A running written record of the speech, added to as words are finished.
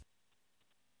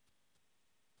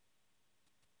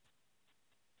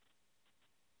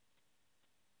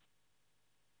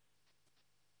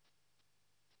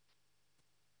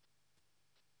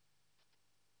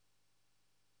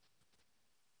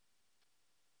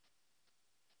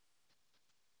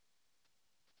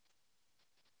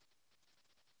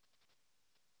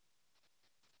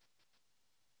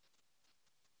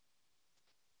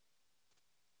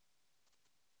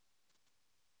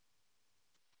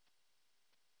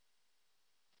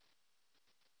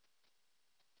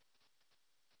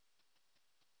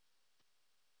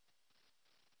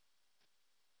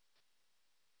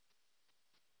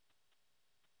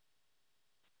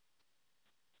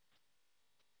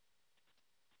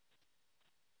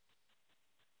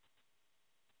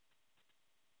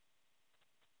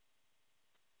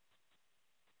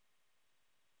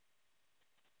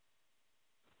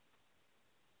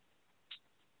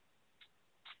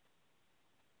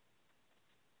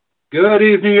Good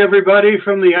evening, everybody,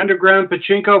 from the underground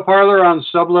pachinko parlor on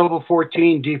sublevel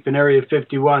 14, deep in area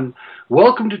 51.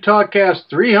 Welcome to TalkCast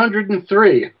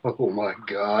 303. Oh, my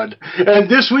God. And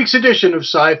this week's edition of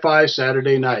Sci-Fi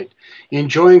Saturday Night.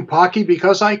 Enjoying Pocky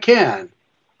because I can.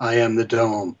 I am the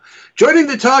Dome. Joining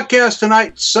the TalkCast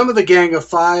tonight, some of the Gang of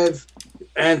Five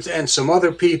and some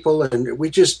other people. And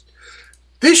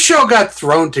this show got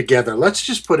thrown together. Let's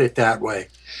just put it that way.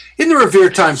 In the Revere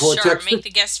Time Vortex. Sure, make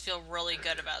the guests feel really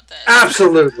good about this.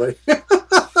 Absolutely.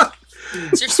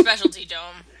 It's your specialty,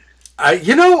 Dome.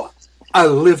 I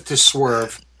live to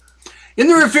swerve. In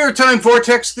the Revere Time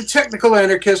Vortex, the technical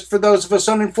anarchist, for those of us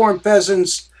uninformed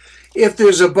peasants, if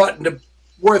there's a button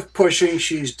worth pushing,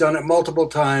 she's done it multiple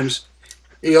times.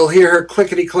 You'll hear her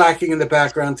clickety-clacking in the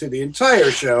background through the entire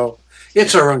show.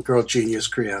 It's our own girl genius,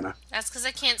 Kriana. That's because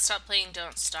I can't stop playing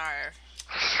Don't Starve.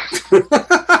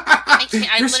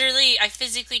 I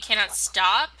physically cannot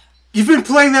stop. You've been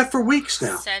playing that for weeks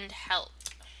now. Send help.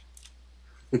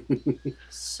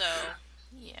 So,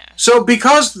 yeah. So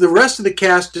because the rest of the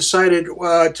cast decided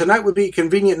tonight would be a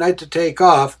convenient night to take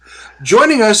off,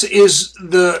 joining us is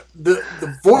the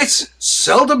voice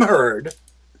seldom heard.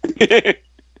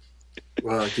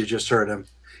 Well, you just heard him.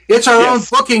 It's our own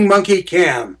booking monkey,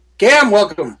 Cam. Cam,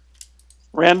 welcome.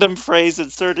 Random phrase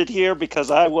inserted here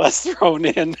because I was thrown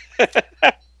in.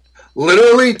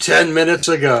 Literally 10 minutes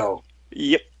ago.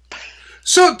 Yep.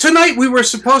 So tonight we were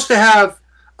supposed to have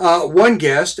one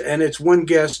guest, and it's one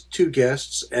guest, two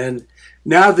guests, and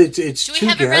now that it's two guests... Do we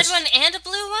have a red one and a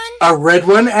blue one? A red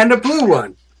one and a blue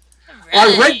one.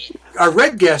 Right. Our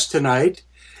red guest tonight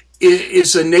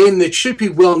is a name that should be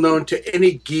well known to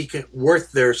any geek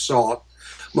worth their salt.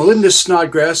 Melinda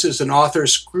Snodgrass is an author,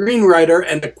 screenwriter,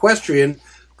 and equestrian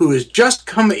who has just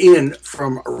come in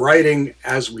from writing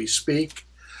as we speak.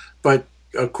 But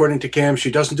according to Cam, she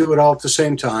doesn't do it all at the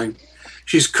same time.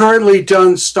 She's currently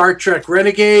done Star Trek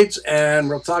Renegades, and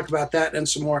we'll talk about that and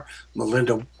some more.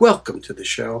 Melinda, welcome to the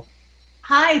show.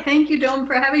 Hi, thank you, Dome,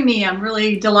 for having me. I'm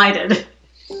really delighted.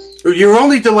 You're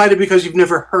only delighted because you've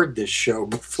never heard this show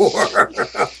before.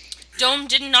 Dome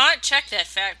did not check that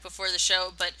fact before the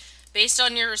show, but... based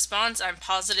on your response, I'm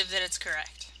positive that it's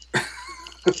correct.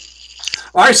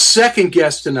 Our second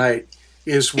guest tonight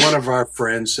is one of our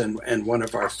friends and one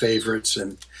of our favorites,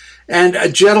 and a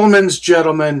gentleman's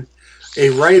gentleman, a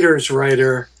writer's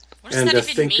writer, and a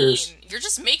thinker's... Mean? You're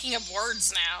just making up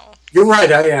words now. You're right,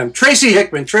 I am. Tracy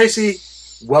Hickman. Tracy,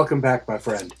 welcome back, my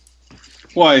friend.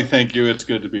 Why, thank you. It's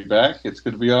good to be back. It's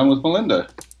good to be on with Melinda.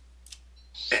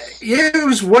 Yeah, it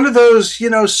was one of those,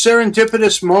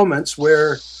 serendipitous moments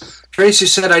where Tracy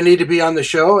said, I need to be on the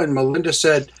show, and Melinda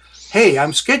said, hey,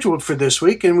 I'm scheduled for this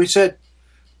week, and we said,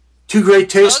 two great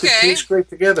tastes that taste great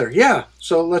together. Yeah,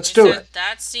 so let's do it.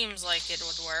 That seems like it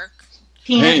would work.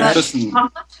 Hey, listen,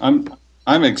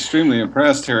 I'm extremely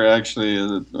impressed here, actually.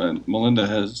 Melinda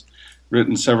has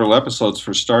written several episodes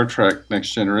for Star Trek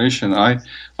Next Generation.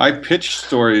 I pitched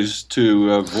stories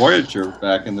to Voyager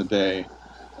back in the day.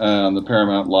 On the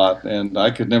Paramount lot, and I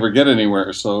could never get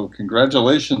anywhere. So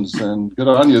congratulations, and good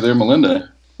on you there,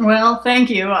 Melinda. Well,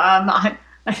 thank you.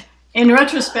 In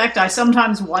retrospect, I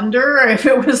sometimes wonder if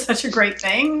it was such a great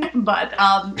thing, but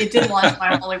it did launch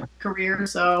my Hollywood career,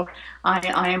 so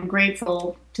I am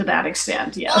grateful to that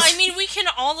extent, yes. Well, I mean, we can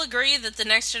all agree that The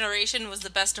Next Generation was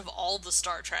the best of all the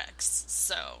Star Treks,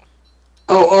 so...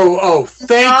 Oh,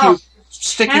 thank you for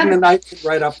sticking the knife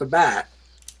right off the bat.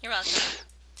 You're welcome.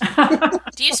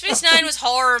 Deep Space Nine was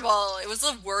horrible. It was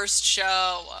the worst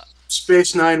show.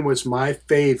 Space Nine was my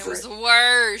favorite. It was the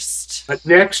worst. But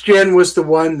Next Gen was the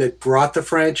one that brought the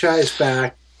franchise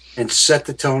back and set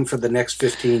the tone for the next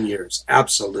 15 years.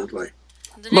 Absolutely.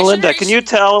 Melinda, can you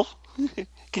tell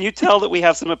that we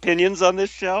have some opinions on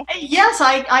this show? Yes,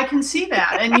 I can see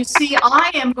that. And you see, I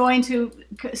am going to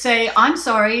say, I'm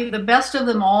sorry, the best of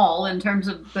them all in terms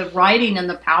of the writing and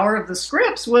the power of the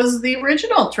scripts was the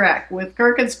original Trek with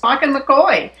Kirk and Spock and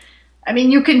McCoy. I mean,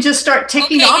 you can just start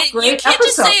ticking off great episodes. You can't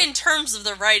just say in terms of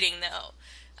the writing, though.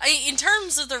 In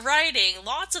terms of the writing,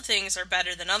 lots of things are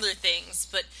better than other things,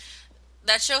 but...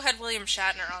 that show had William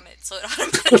Shatner on it, so it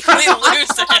automatically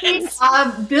loses.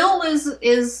 Bill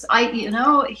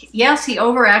yes, he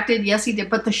overacted, yes, he did,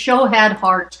 but the show had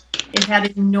heart. It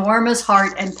had enormous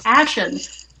heart and passion,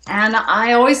 and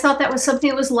I always thought that was something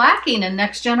that was lacking in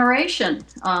Next Generation,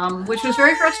 which was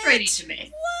very frustrating to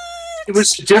me. What? It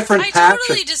was a different passion. I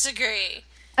totally disagree.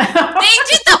 They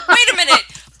did the... Wait a minute!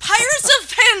 Pirates of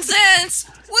Penzance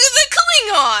with a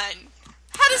Klingon!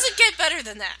 How does it get better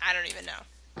than that? I don't even know.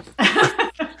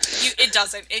 It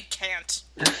doesn't. It can't.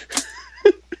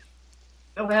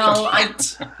 Well,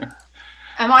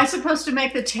 Am I supposed to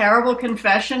make the terrible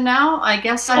confession now? I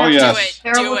guess I have yes. to make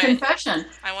a terrible confession.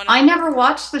 I never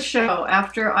watched the show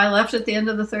after I left at the end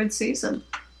of the 3rd season.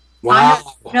 Wow. I have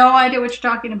no idea what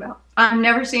you're talking about. I've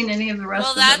never seen any of the rest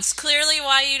of them. Well, that's clearly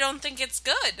why you don't think it's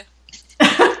good.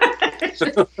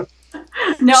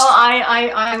 No,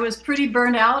 I was pretty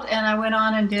burned out, and I went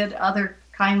on and did other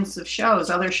kinds of shows,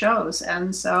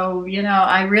 and so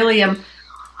I really am.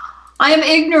 I am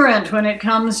ignorant when it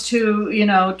comes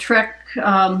to Trek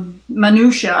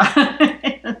minutia.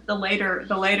 the later.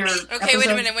 Okay, wait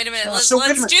a minute. Let's do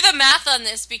the math on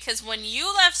this, because when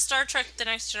you left Star Trek: The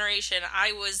Next Generation,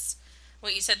 I was,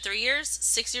 what you said, 3 years,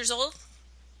 6 years old.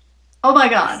 Oh my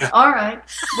God! All right.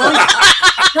 Well,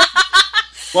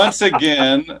 once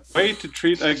again, way to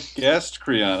treat a guest,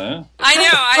 Kriana. I know.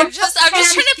 I'm just trying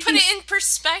to put it in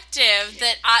perspective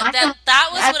that that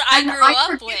was what I grew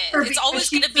up with. It's always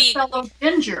going to be fellow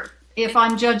Ginger. If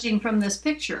I'm judging from this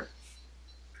picture,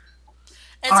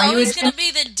 it's always going to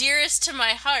be the dearest to my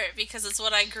heart because it's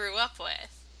what I grew up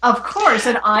with. Of course,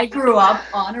 and I grew up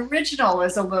on original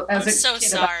as a I'm so kid.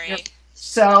 sorry.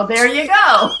 So there you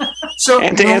go. So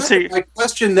And to answer my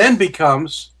question then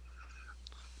becomes,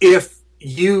 if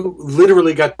you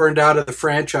literally got burned out of the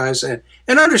franchise, and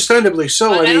understandably so.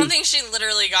 But I mean, don't think she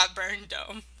literally got burned,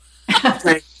 Dome.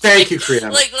 Thank you,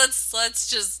 Kriana. Let's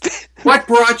just. What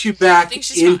brought you back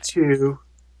she's into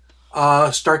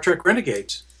Star Trek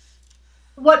Renegades?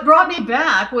 What brought me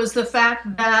back was the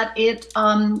fact that it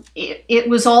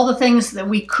was all the things that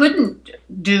we couldn't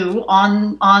do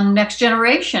on Next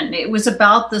Generation. It was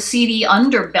about the seedy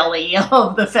underbelly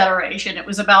of the Federation. It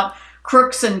was about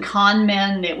crooks and con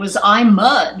men. It was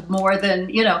Mud more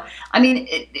than, I mean,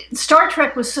 Star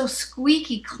Trek was so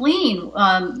squeaky clean,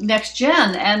 Next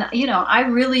Gen, and I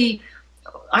really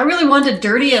wanted to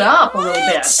dirty it up a little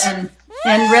bit, and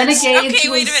Renegades. Okay,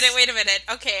 wait a minute.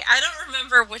 Okay, I don't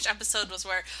remember which episode was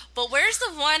where, but where's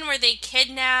the one where they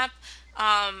kidnap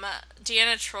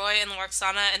Deanna Troi and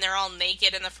Lwaxana and they're all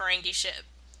naked in the Ferengi ship?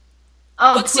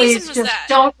 Oh, what please, was just that?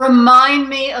 Don't remind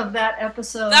me of that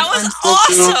episode. That was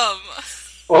awesome!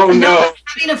 Oh, no.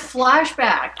 Having a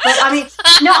flashback. But, I mean,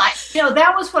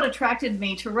 that was what attracted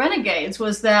me to Renegades,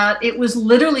 was that it was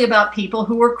literally about people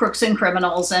who were crooks and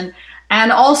criminals, and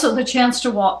also the chance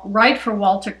to write for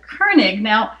Walter Koenig.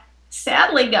 Now,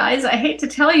 sadly, guys, I hate to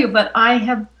tell you, but I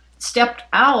have stepped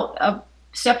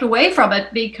away from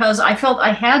it because I felt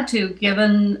I had to,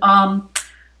 given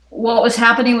what was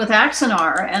happening with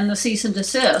Axanar and the cease and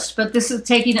desist. But this is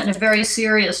taking it in a very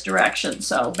serious direction,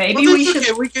 so maybe we should.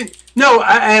 Okay. We can. No,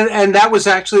 and that was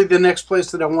actually the next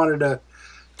place that I wanted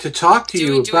to talk to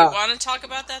you about. Do we want to talk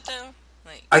about that though?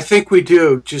 I think we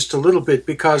do, just a little bit,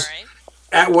 because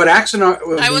at what Axanar.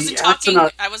 I wasn't talking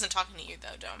to you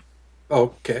though, Dom. Oh,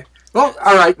 okay. Well,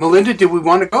 all right, Melinda. Do we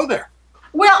want to go there?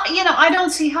 Well, I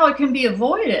don't see how it can be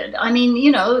avoided. I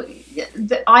mean,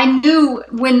 I knew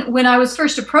when I was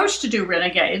first approached to do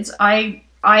Renegades, I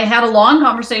had a long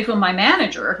conversation with my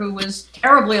manager, who was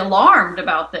terribly alarmed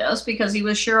about this because he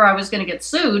was sure I was going to get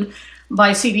sued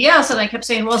by CBS. And I kept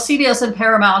saying, well, CBS and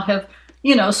Paramount have,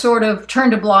 sort of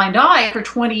turned a blind eye for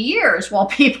 20 years while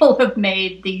people have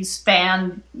made these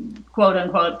quote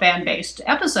unquote, fan-based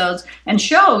episodes and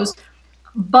shows.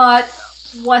 But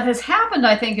what has happened,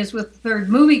 I think, is with the third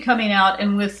movie coming out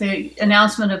and with the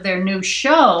announcement of their new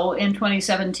show in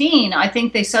 2017, I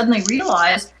think they suddenly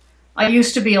realized, I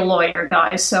used to be a lawyer,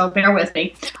 guys, so bear with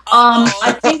me.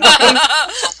 I think I'm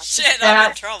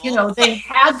in trouble. They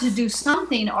had to do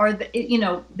something, or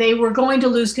they were going to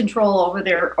lose control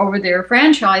over their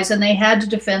franchise, and they had to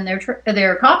defend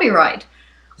their copyright.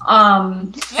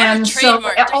 And so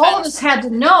all of us had to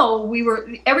know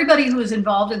everybody who was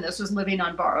involved in this was living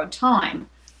on borrowed time.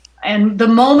 And the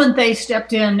moment they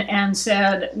stepped in and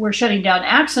said, we're shutting down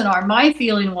Axanar, my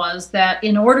feeling was that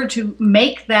in order to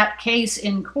make that case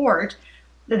in court,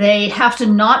 they have to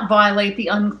not violate the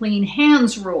unclean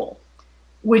hands rule,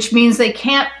 which means they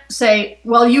can't say,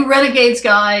 well, you Renegades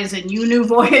guys and you New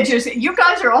Voyagers, you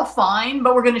guys are all fine,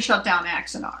 but we're going to shut down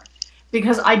Axanar.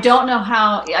 Because I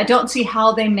don't see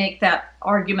how they make that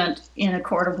argument in a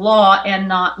court of law and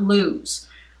not lose,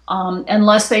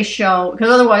 unless they show, because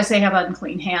otherwise they have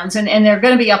unclean hands, and they're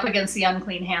going to be up against the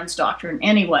unclean hands doctrine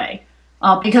anyway,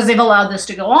 because they've allowed this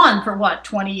to go on for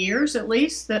 20 years at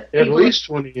least? At least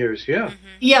 20 years, yeah. Mm-hmm.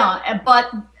 Yeah,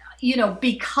 but,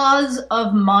 because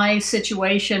of my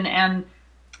situation and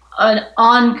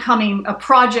a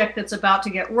project that's about to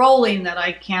get rolling that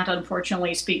I can't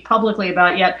unfortunately speak publicly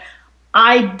about yet,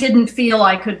 I didn't feel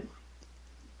I could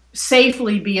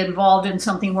safely be involved in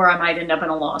something where I might end up in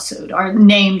a lawsuit, or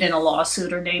named in a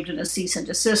lawsuit, or named in a cease and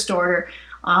desist order.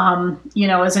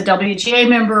 as a WGA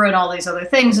member and all these other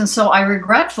things. And so I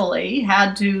regretfully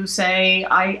had to say,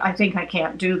 I think I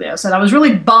can't do this. And I was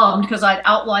really bummed because I'd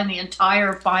outlined the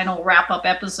entire final wrap-up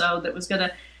episode that was going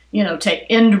to,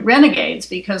 end Renegades,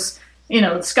 because,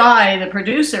 Sky, the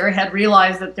producer, had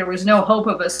realized that there was no hope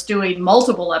of us doing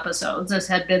multiple episodes, as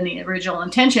had been the original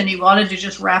intention. He wanted to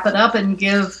just wrap it up and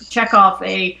give Chekhov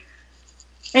a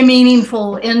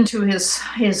meaningful end to his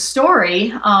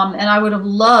story, and I would have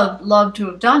loved to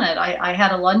have done it. I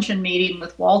had a luncheon meeting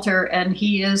with Walter, and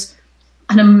he is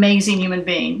an amazing human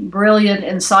being, brilliant,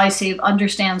 incisive,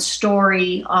 understands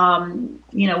story.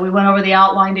 We went over the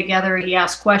outline together. He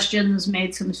asked questions,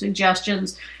 made some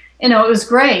suggestions. It was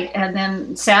great. And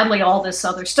then sadly, all this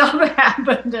other stuff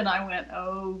happened, and I went,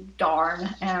 oh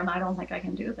darn, and I don't think I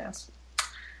can do this.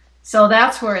 So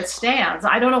that's where it stands.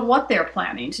 I don't know what they're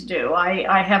planning to do.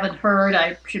 I haven't heard.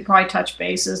 I should probably touch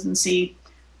bases and see,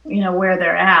 where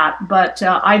they're at. But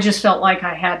I just felt like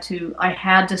I had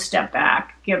to step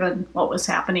back, given what was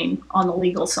happening on the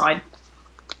legal side.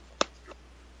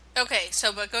 Okay,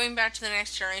 but going back to the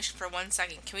Next Generation for 1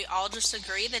 second, can we all just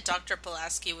agree that Dr.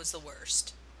 Pulaski was the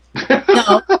worst? No.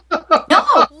 What?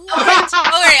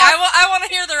 Okay, I want to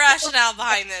hear the rationale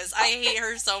behind this. I hate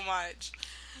her so much.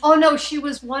 Oh no, she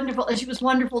was wonderful, and she was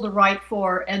wonderful to write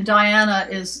for. And Diana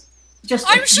is just.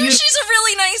 I'm sure she's a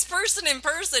really nice person in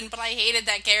person, but I hated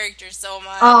that character so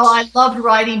much. Oh, I loved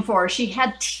writing for her. She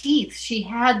had teeth. She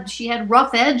had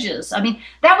rough edges. I mean,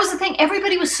 that was the thing.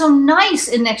 Everybody was so nice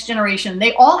in Next Generation.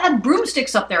 They all had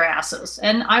broomsticks up their asses,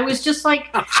 and I was just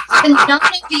like, can none of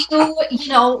you,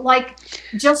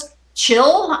 just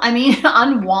chill? I mean,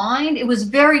 unwind. It was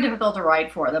very difficult to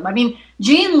write for them. I mean,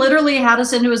 Gene literally had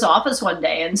us into his office one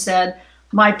day and said,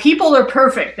 "My people are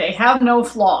perfect. They have no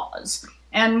flaws."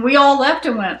 And we all left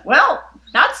and went, well,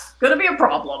 that's going to be a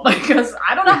problem, because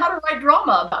I don't know how to write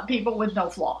drama about people with no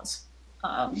flaws.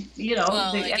 I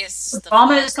guess the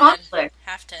drama is conflict.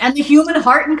 And the human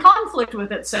heart in conflict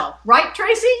with itself. Right,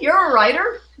 Tracy? You're a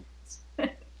writer.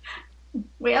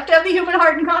 We have to have the human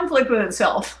heart in conflict with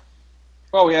itself.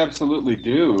 Well, we absolutely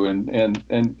do.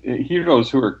 And heroes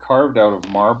who are carved out of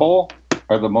marble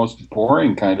are the most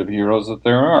boring kind of heroes that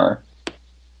there are.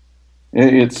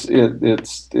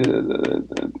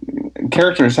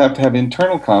 Characters have to have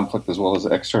internal conflict as well as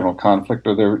external conflict,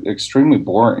 or they're extremely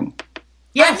boring.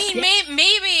 Yes. I mean,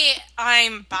 maybe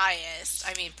I'm biased.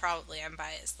 I mean, probably I'm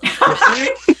biased. But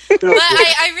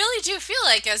I really do feel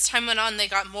like as time went on, they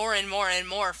got more and more and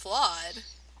more flawed.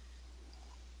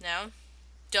 No?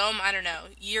 Dome, I don't know.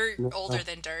 You're older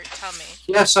than Dirt. Tell me.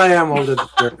 Yes, I am older than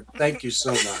Dirt. Thank you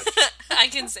so much. I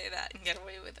can say that and get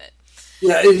away with it.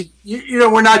 Yeah,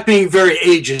 we're not being very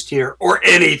ageist here or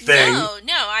anything.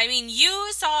 No. I mean,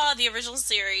 you saw the original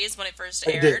series when it first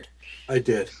aired. I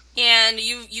did. And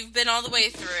you've been all the way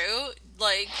through.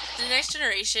 Like, the Next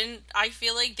Generation, I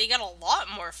feel like they got a lot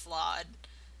more flawed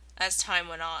as time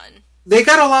went on. They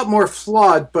got a lot more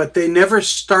flawed, but they never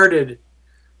started.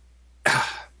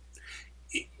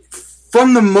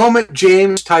 From the moment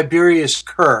James Tiberius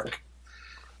Kirk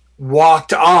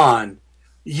walked on,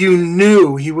 you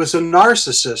knew he was a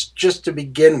narcissist just to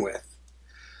begin with.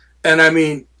 And I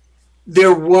mean,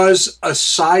 there was a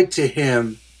side to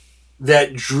him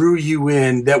that drew you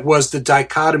in, that was the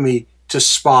dichotomy to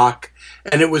Spock,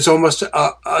 and it was almost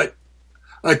a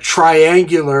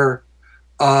triangular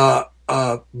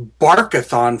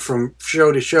barkathon from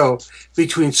show to show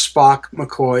between Spock,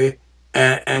 McCoy,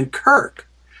 and Kirk.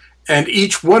 And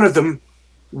each one of them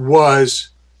was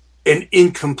an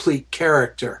incomplete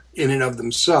character in and of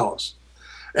themselves.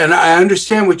 And I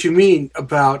understand what you mean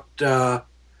about the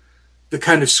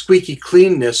kind of squeaky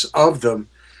cleanness of them.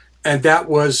 And that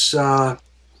was... and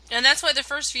that's why the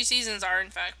first few seasons are,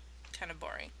 in fact, kind of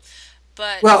boring.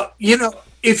 But well,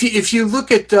 if you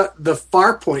look at the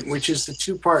Farpoint, which is the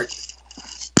two-part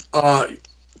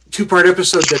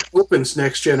episode that opens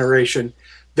Next Generation,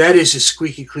 that is as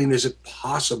squeaky clean as it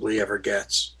possibly ever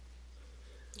gets.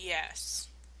 Yes.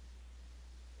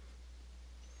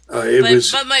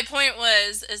 But my point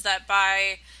is that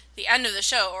by the end of the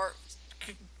show, or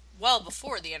well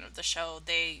before the end of the show,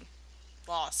 they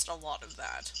lost a lot of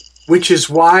that. Which is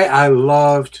why I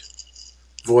loved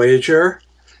Voyager.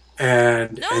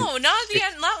 Not the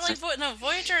end. Not like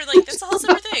Voyager. Like, that's a whole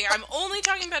separate thing. I'm only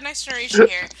talking about Next Generation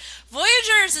here.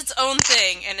 Voyager is its own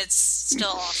thing, and it's still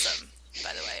awesome.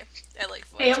 By the way, I like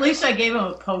Voyager. Hey, at least I gave him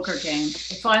a poker game.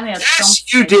 He finally had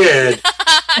yes, you did.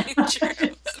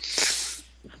 True.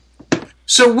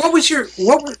 So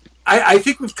I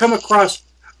think we've come across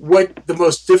what the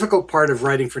most difficult part of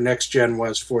writing for Next Gen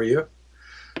was for you.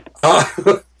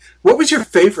 What was your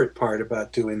favorite part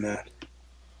about doing that?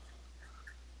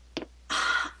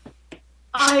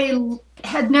 I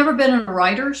had never been in a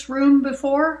writer's room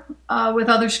before with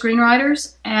other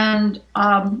screenwriters, and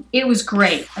it was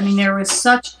great. I mean, there was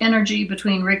such energy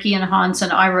between Ricky and Hans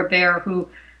and Ira Bear, who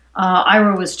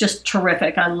Ira was just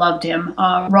terrific. I loved him.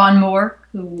 Ron Moore,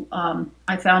 who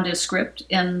I found his script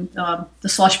in the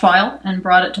slush pile and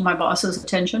brought it to my boss's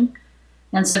attention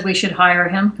and said we should hire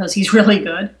him because he's really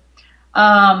good.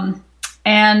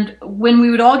 And when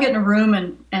we would all get in a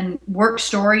room and work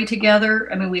story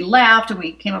together, I mean, we laughed and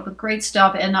we came up with great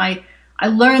stuff. And I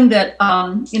learned that,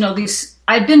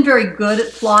 I'd been very good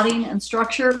at plotting and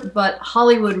structure, but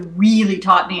Hollywood really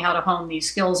taught me how to hone these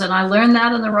skills. And I learned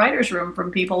that in the writer's room from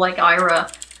people like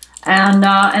Ira. And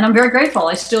I'm very grateful.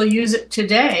 I still use it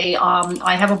today.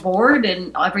 I have a board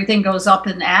and everything goes up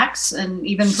in acts, and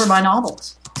even for my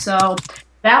novels. So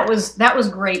that was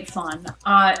great fun.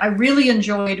 I really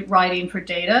enjoyed writing for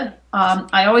Data.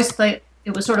 I always thought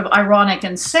it was sort of ironic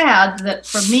and sad that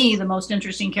for me the most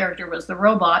interesting character was the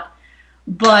robot,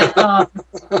 but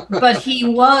he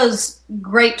was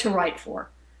great to write for,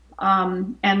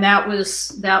 and that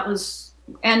was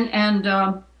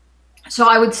so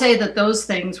I would say that those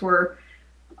things were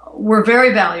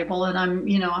very valuable, and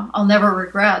I'll never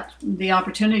regret the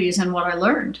opportunities and what I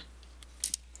learned.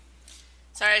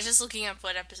 Sorry, I was just looking up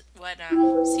what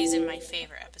season my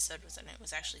favorite episode was in. It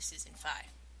was actually season 5.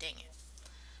 Dang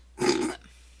it.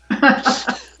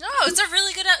 No, it's a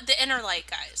really good... The Inner Light,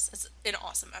 guys. It's an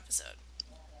awesome episode.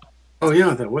 Oh,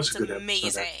 yeah, that was a good amazing.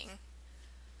 episode. Amazing.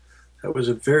 That was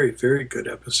a very, very good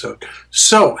episode.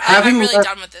 So, having... I'm really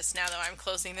done with this now, though. I'm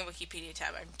closing the Wikipedia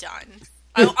tab. I'm done.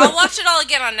 I'll watch it all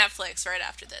again on Netflix right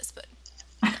after this, but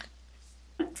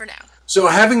for now. So,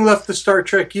 having left the Star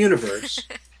Trek universe...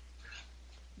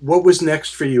 What was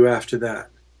next for you after that?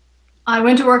 I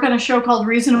went to work on a show called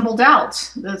Reasonable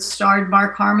Doubts that starred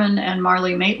Mark Harmon and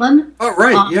Marlee Maitland. Oh,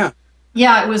 right, yeah.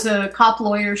 Yeah, it was a cop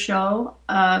lawyer show.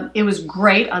 It was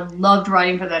great. I loved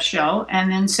writing for that show.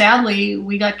 And then sadly,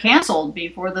 we got canceled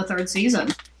before the 3rd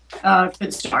season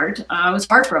could start. I was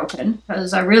heartbroken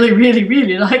because I really, really,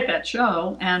 really liked that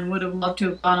show and would have loved to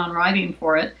have gone on writing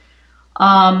for it.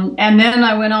 And then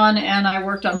I went on and I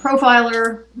worked on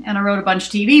Profiler, and I wrote a bunch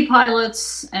of TV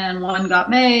pilots, and one got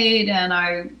made, and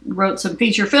I wrote some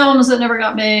feature films that never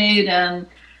got made, and,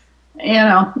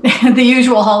 the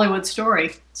usual Hollywood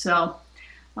story. So,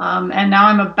 and now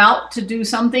I'm about to do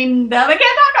something that I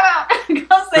can't talk about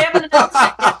because they haven't announced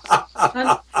it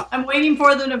yet. I'm waiting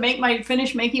for them to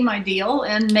finish making my deal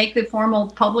and make the formal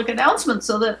public announcement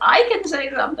so that I can say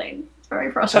something. It's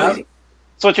very frustrating.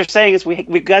 So what you're saying is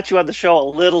we got you on the show a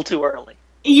little too early.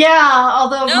 Yeah,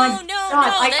 although No,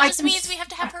 that just means we have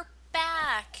to have her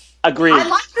back. Agreed. I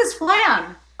like this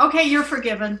plan. Okay, you're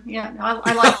forgiven. Yeah,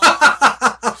 I like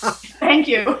it. Thank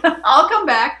you. I'll come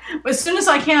back as soon as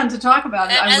I can to talk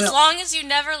about it. As long as you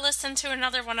never listen to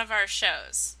another one of our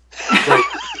shows.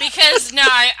 Because, no,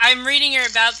 I'm reading your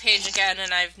About page again,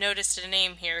 and I've noticed a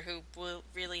name here who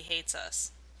really hates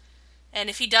us. And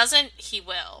if he doesn't, he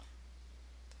will.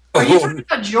 Are you talking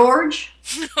about George?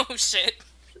 Oh, shit.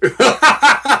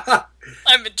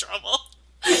 I'm in trouble.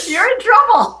 You're in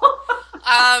trouble.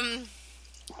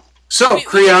 So,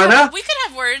 Kriana? We could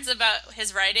have words about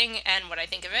his writing and what I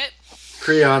think of it.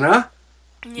 Kriana?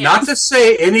 Yeah. Not to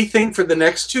say anything for the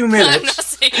next 2 minutes. I'm not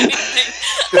saying anything.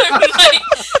 My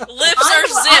lips are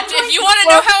zipped. If you want to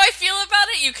know how I feel about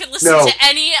it, you can listen to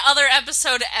any other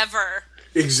episode ever.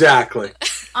 Exactly.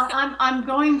 I'm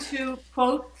going to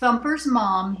quote Thumper's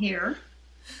mom here.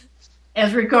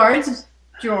 As regards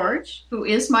George, who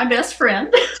is my best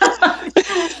friend,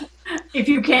 if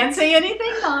you can't say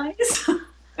anything nice...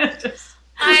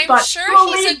 I'm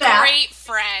sure he's a great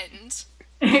friend.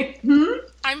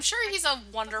 I'm sure he's a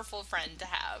wonderful friend to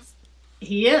have.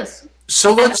 He is.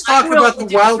 So let's talk about the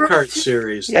Wildcard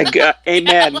series. Yeah,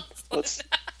 amen.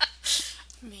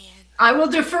 Man. I will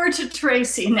defer to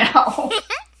Tracy now.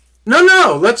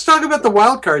 No. Let's talk about the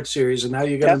Wildcard series and how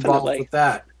you got involved with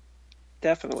that.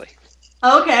 Definitely.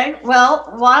 Okay, well,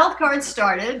 Wildcard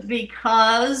started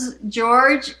because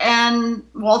George and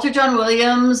Walter John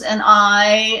Williams and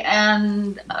I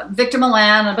and Victor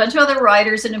Milan and a bunch of other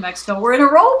writers in New Mexico were in a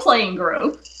role-playing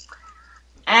group.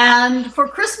 And for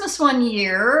Christmas one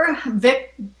year,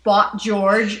 Vic bought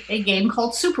George a game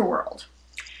called Superworld.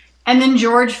 And then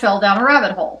George fell down a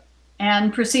rabbit hole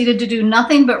and proceeded to do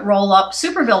nothing but roll up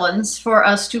supervillains for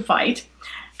us to fight.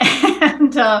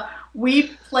 And we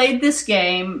played this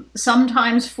game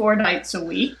sometimes 4 nights a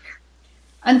week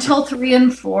until 3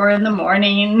 and 4 in the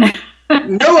morning.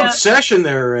 No obsession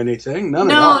there or anything. None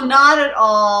at all. No, not at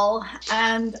all.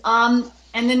 And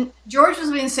And then George was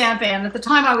in Santa Fe, and at the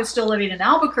time I was still living in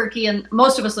Albuquerque, and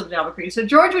most of us lived in Albuquerque. So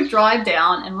George would drive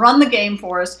down and run the game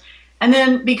for us. And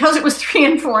then because it was 3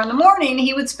 and 4 in the morning,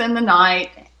 he would spend the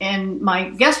night in my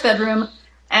guest bedroom,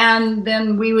 and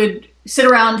then we would sit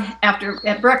around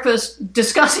at breakfast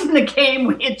discussing the game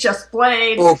we had just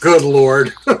played. Oh, good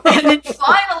Lord. And then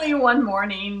finally one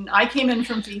morning, I came in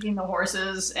from feeding the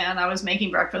horses, and I was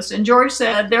making breakfast, and George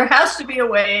said, there has to be a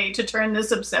way to turn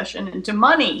this obsession into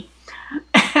money.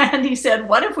 And he said,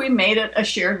 what if we made it a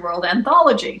shared world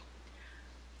anthology?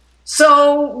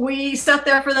 So we sat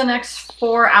there for the next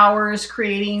 4 hours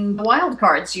creating the Wild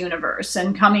Cards universe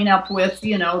and coming up with,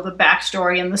 the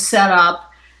backstory and the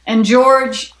setup. And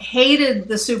George hated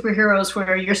the superheroes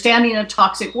where you're standing in a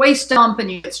toxic waste dump and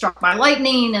you get struck by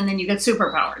lightning and then you get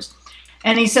superpowers.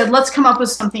 And he said, let's come up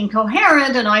with something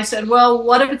coherent. And I said, well,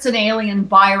 what if it's an alien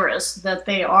virus that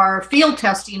they are field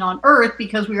testing on Earth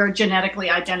because we are genetically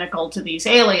identical to these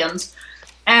aliens?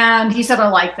 And he said, I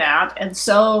like that. And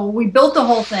so we built the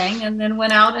whole thing and then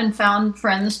went out and found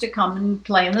friends to come and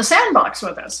play in the sandbox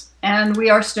with us. And we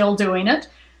are still doing it.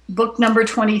 Book number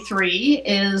 23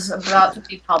 is about to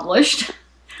be published.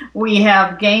 We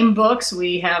have game books.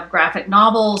 We have graphic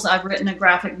novels. I've written a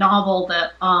graphic novel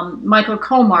that Michael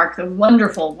Komark, the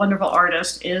wonderful, wonderful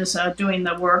artist, is doing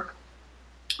the work,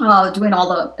 doing all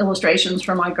the illustrations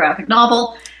for my graphic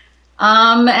novel.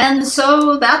 And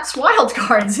so that's Wild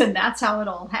Cards, and that's how it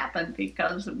all happened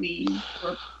because we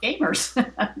were gamers.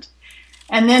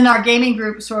 And then our gaming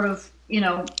group sort of,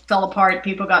 fell apart.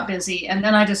 People got busy. And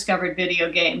then I discovered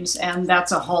video games, and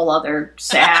that's a whole other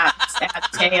sad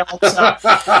tale. So,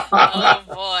 Oh,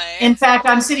 boy. in fact,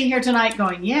 I'm sitting here tonight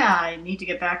going, yeah, I need to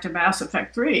get back to Mass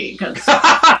Effect 3 because it's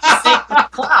safe with the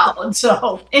cloud.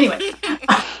 So, anyway.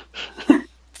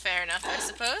 Fair enough, I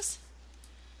suppose.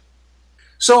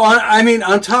 So,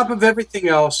 on top of everything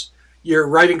else, you're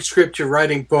writing script, you're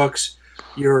writing books,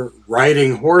 you're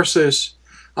riding horses.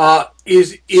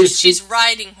 She's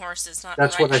riding horses, not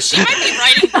That's riding. what I said. She might be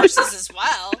riding horses as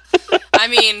well. I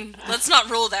mean, let's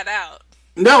not rule that out.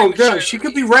 No, she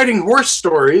could be writing horse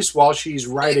stories while she's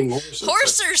riding horses.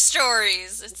 Horser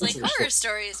stories. It's like horror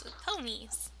stories with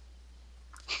ponies.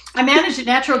 I manage a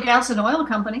natural gas and oil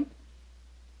company.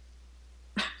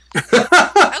 Okay.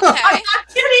 I'm not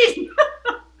kidding.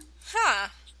 Huh.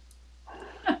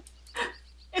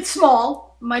 It's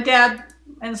small. My dad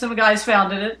and some guys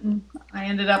founded it, and I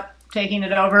ended up taking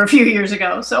it over a few years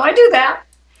ago. So I do that.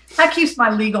 That keeps my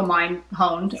legal mind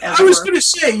honed. I was going to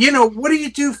say, what do you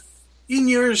do in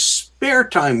your spare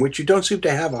time, which you don't seem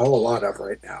to have a whole lot of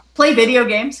right now? Play video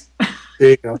games. There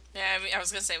you go. Yeah, I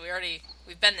was gonna say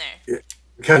we've been there. Yeah,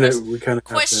 we kind of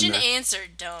Question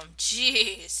answered, Dome.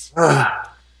 Jeez.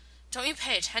 Don't you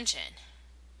pay attention?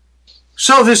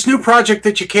 So this new project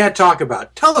that you can't talk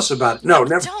about, tell us about it. No,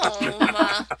 never.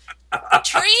 Dome.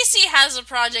 Tracy has a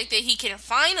project that he can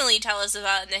finally tell us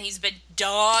about and that he's been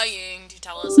dying to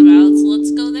tell us about, so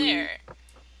let's go there.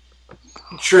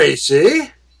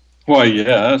 Tracy? Why,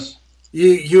 yes.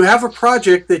 You have a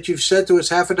project that you've said to us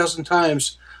half a dozen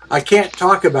times, I can't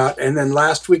talk about, and then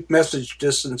last week messaged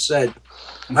us and said,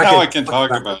 Now I can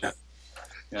talk about it.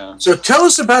 Yeah. So tell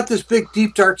us about this big,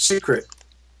 deep, dark secret.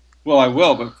 Well, I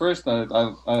will, but first I'd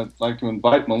like to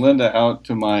invite Melinda out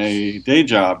to my day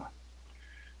job.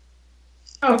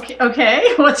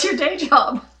 Okay. What's your day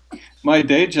job? My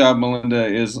day job, Melinda,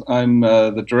 is I'm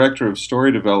the director of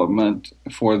story development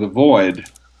for The Void.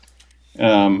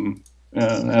 And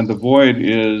The Void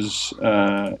is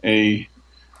a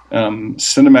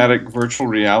cinematic virtual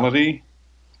reality.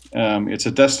 It's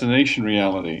a destination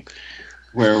reality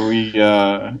where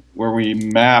we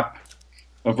map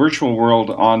a virtual world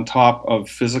on top of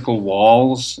physical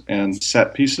walls and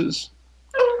set pieces.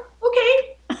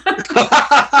 Okay.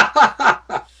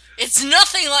 It's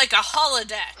nothing like a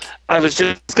holodeck. I was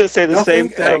just going to say the same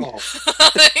thing.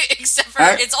 Except for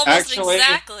it's almost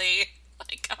exactly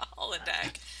like a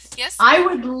holodeck. Yes? I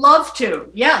would love to.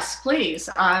 Yes, please.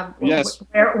 Yes.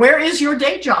 Where is your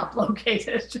day job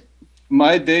located?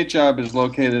 My day job is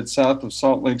located south of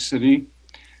Salt Lake City.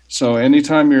 So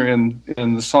anytime you're in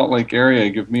the Salt Lake area,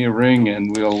 give me a ring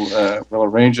and we'll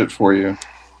arrange it for you.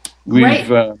 Great.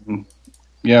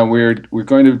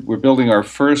 We're building our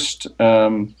first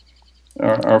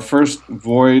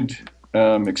Void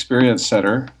Experience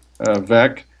Center,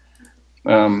 VEC,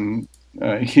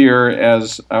 here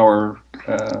as our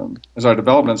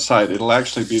development site. It'll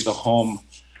actually be the home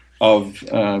of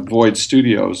Void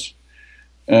Studios,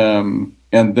 and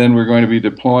then we're going to be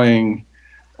deploying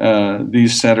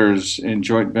these centers in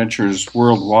joint ventures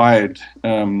worldwide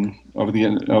over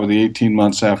the 18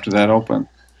 months after that open.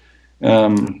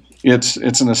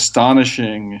 it's an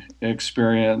astonishing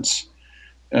experience.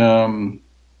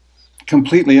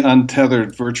 Completely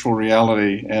untethered virtual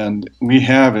reality, and we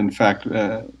have, in fact,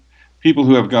 people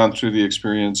who have gone through the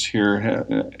experience here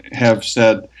have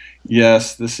said,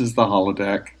 yes, this is the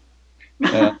holodeck.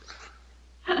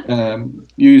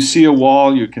 You see a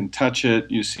wall, you can touch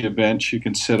it. You see a bench, you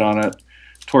can sit on it.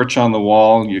 Torch on the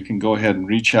wall, you can go ahead and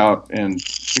reach out and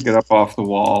pick it up off the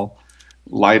wall,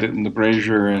 light it in the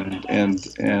brazier, and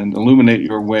illuminate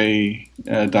your way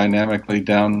dynamically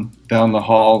down the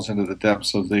halls into the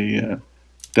depths of the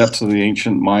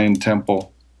ancient Mayan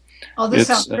temple. Oh, this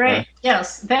sounds great.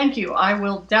 Yes, thank you. I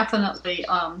will definitely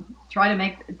try to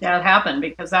make that happen,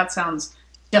 because that sounds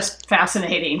just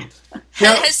fascinating.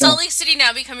 Has Salt Lake City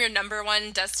now become your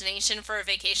 #1 destination for a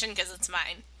vacation? Because it's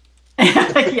mine.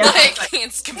 Yes,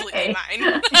 It's completely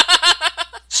mine.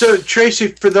 So, Tracy,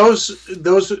 for those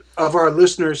of our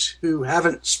listeners who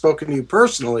haven't spoken to you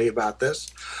personally about this,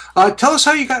 tell us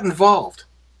how you got involved.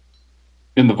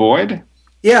 In the Void?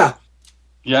 Yeah.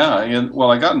 Yeah,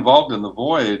 I got involved in the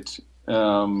Void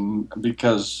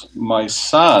because my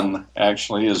son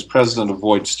actually is president of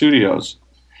Void Studios.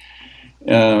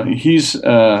 He's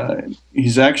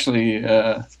actually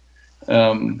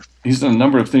he's done a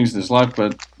number of things in his life,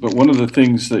 but one of the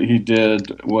things that he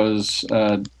did was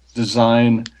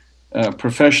design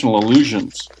professional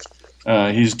illusions.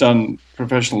 He's done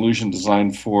professional illusion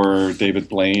design for David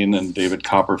Blaine and David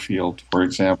Copperfield, for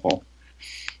example.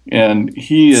 And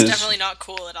it's definitely not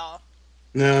cool at all.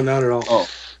 No, not at all. Oh,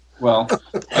 well, go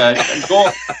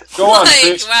on.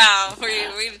 Wow,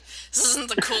 this isn't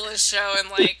the coolest show in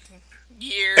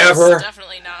years. Ever.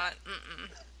 Definitely not. Mm-mm.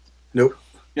 Nope.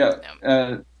 Yeah.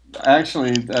 No.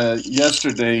 Actually,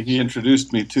 yesterday he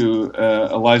introduced me to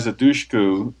Eliza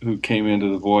Dushku, who came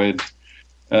into the Void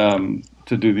to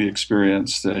do the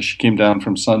experience. She came down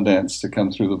from Sundance to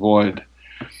come through the Void.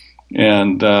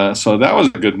 And so that was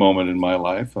a good moment in my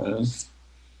life. Better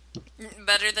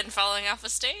than falling off a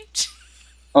stage?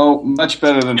 Oh, much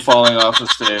better than falling off a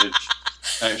stage,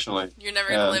 actually. You're never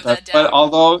going to live that down. But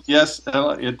although, yes,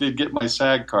 it did get my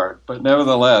SAG card, but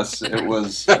nevertheless, it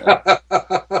was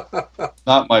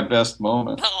not my best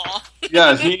moment. Aww.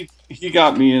 Yeah, he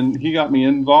got me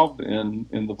involved in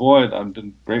the Void. I've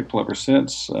been grateful ever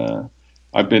since.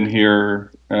 I've been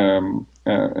here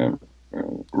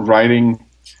writing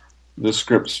the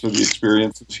scripts for the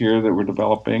experiences here that we're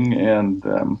developing, and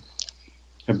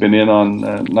have been in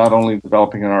on not only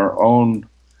developing our own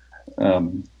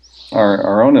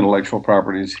intellectual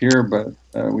properties here, but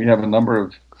we have a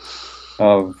number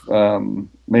of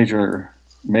major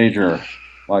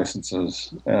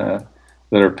licenses that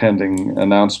are pending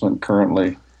announcement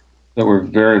currently that we're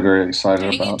very, very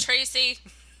excited about. Tracy.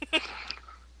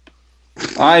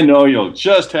 I know you'll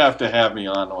just have to have me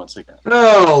on once again.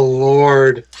 Oh,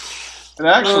 Lord. And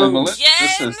actually,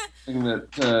 Melinda,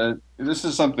 this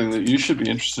is something that you should be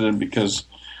interested in, because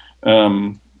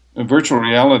virtual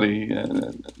reality,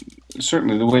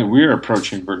 certainly the way we're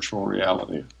approaching virtual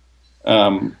reality,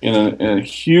 in a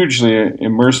hugely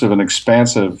immersive and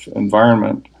expansive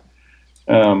environment,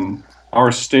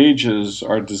 our stages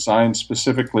are designed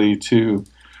specifically to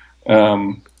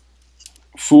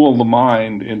fool the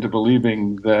mind into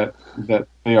believing that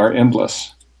they are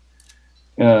endless.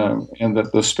 And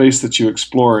that the space that you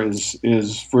explore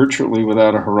is virtually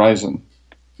without a horizon.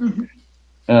 Mm-hmm.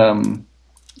 And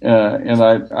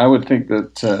I would think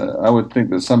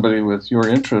that somebody with your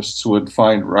interests would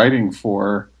find writing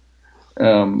for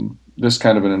this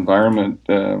kind of an environment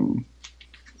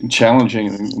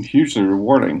challenging and hugely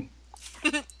rewarding.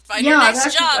 Find your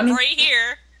next job right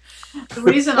here. The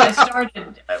reason I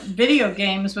started video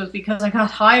games was because I got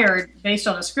hired based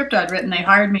on a script I'd written. They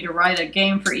hired me to write a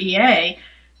game for EA,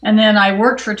 and then I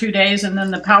worked for 2 days, and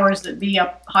then the powers that be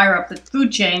higher up the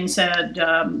food chain said,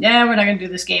 yeah, we're not going to do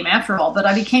this game after all. But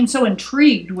I became so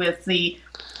intrigued with the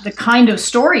kind of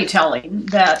storytelling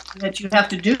that you have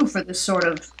to do for this sort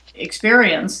of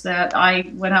experience that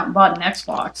I went out and bought an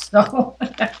Xbox. So,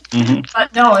 mm-hmm.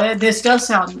 But no, this does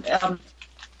sound...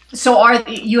 So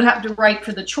you have to write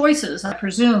for the choices. I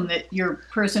presume that your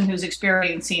person who's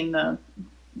experiencing the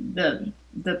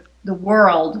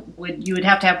world you would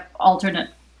have to have alternate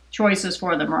choices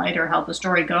for them, right? Or how the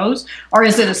story goes, or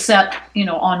is it a set,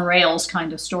 on rails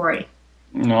kind of story?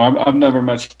 No, I've never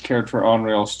much cared for on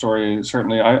rails story.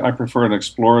 Certainly, I prefer an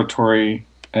exploratory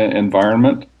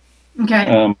environment.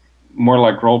 Okay. More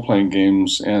like role playing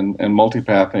games and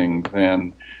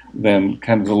multipathing than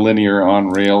kind of the linear on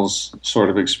rails sort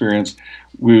of experience.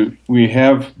 We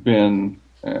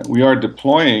are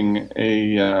deploying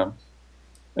a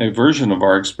a version of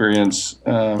our experience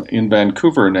in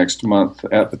Vancouver next month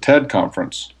at the TED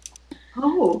conference.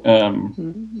 Oh.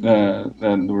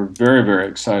 And we're very, very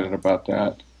excited about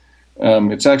that.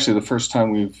 It's actually the first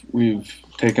time we've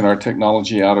taken our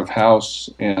technology out of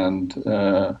house and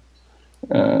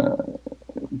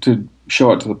to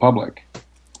show it to the public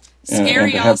and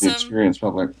to have the experience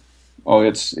public. Oh,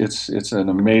 it's an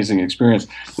amazing experience.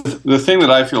 The thing that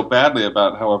I feel badly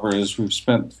about, however, is we've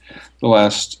spent the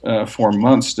last 4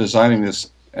 months designing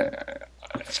this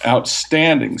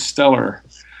outstanding, stellar,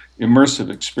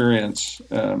 immersive experience,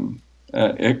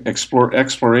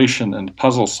 exploration and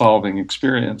puzzle-solving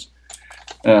experience.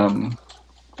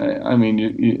 I mean,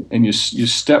 you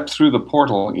step through the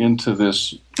portal into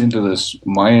this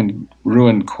Mayan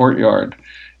ruined courtyard.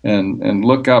 And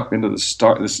look up into this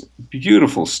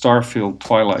beautiful star-filled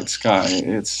twilight sky.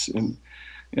 It's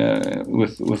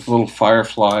with little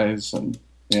fireflies and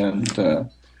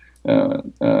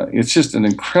it's just an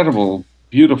incredible,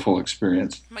 beautiful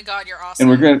experience. Oh my God, you're awesome!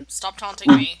 And we're going stop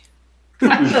taunting me.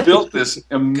 We've built this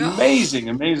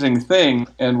amazing thing,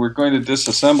 and we're going to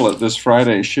disassemble it this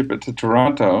Friday. Ship it to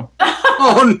Toronto.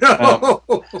 Oh no!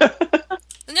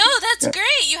 No, that's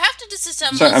great. You have to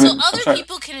disassemble so other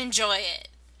people can enjoy it.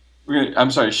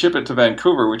 Ship it to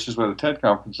Vancouver, which is where the TED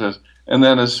conference is. And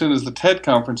then as soon as the TED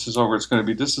conference is over, it's going to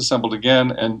be disassembled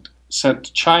again and sent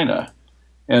to China.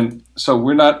 And so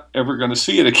we're not ever going to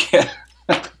see it again.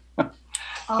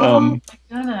 Oh, my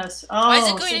goodness. Oh, why is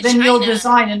it going to then China? You'll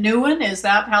design a new one? Is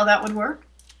that how that would work?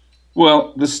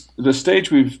 Well, the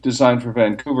stage we've designed for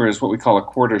Vancouver is what we call a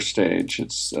quarter stage.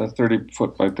 It's a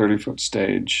 30-foot by 30-foot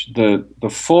stage. The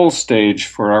full stage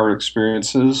for our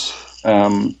experiences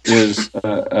is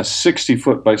a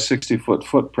 60-foot by 60-foot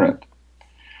footprint.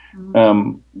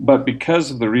 But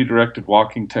because of the redirected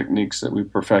walking techniques that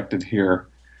we've perfected here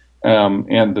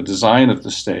and the design of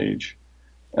the stage,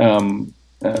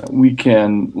 we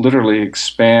can literally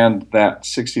expand that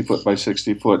 60-foot by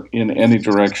 60-foot in any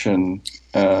direction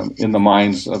in the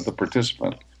minds of the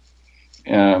participant.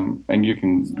 And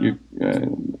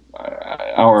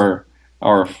our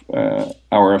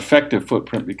effective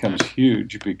footprint becomes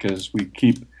huge because we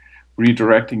keep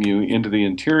redirecting you into the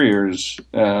interiors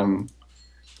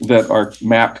that are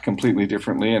mapped completely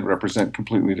differently and represent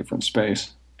completely different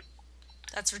space.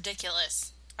 That's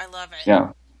ridiculous. I love it.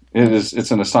 Yeah, it is.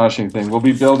 It's an astonishing thing. We'll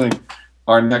be building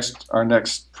our next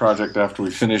project after we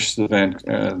finish the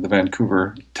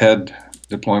Vancouver TED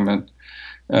deployment.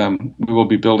 We will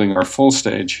be building our full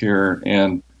stage here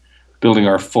and building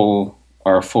our full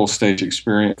stage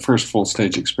experience, first full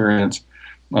stage experience.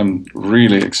 I'm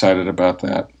really excited about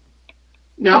that.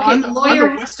 Now, the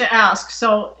lawyer wants to ask.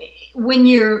 So, when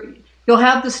you'll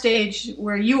have the stage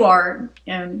where you are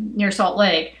near Salt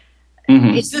Lake.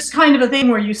 Mm-hmm. Is this kind of a thing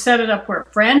where you set it up where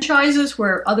franchises,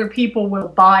 where other people will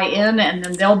buy in, and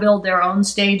then they'll build their own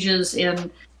stages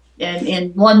in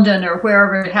London or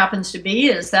wherever it happens to be?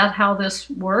 Is that how this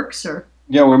works, or?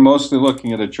 Yeah, we're mostly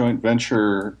looking at a joint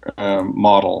venture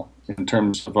model in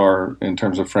terms of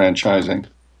franchising.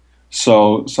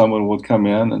 So someone would come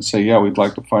in and say, "Yeah, we'd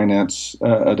like to finance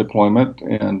a deployment,"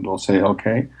 and we'll say,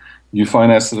 "Okay, you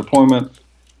finance the deployment,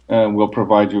 and we'll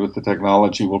provide you with the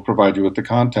technology. We'll provide you with the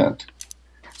content."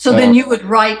 So then you would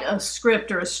write a script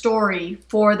or a story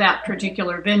for that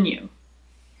particular venue.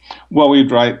 Well, we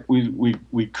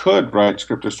could write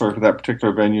script or story for that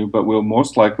particular venue, but we'll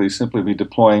most likely simply be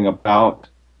deploying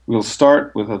we'll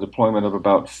start with a deployment of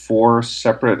about 4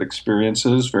 separate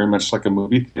experiences, very much like a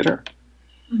movie theater.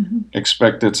 Mm-hmm.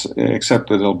 Except that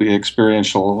it'll be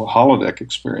experiential holodeck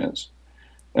experience.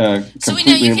 So we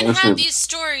know you can have these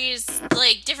stories,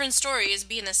 like different stories,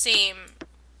 be in the same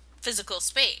physical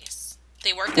space.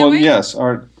 They work that way? Well, yes.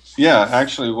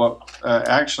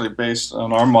 Actually, based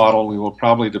on our model, we will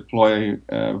probably deploy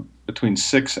between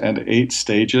 6 and 8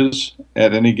 stages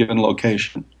at any given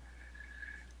location.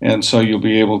 And so you'll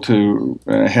be able to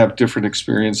have different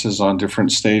experiences on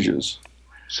different stages.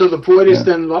 So the void is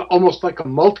then almost like a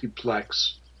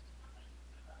multiplex.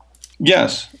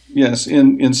 Yes.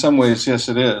 In some ways, yes,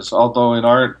 it is. Although in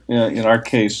our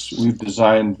case, we've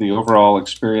designed the overall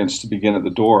experience to begin at the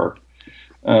door.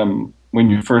 When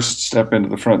you first step into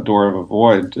the front door of a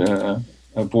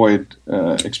void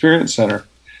experience center,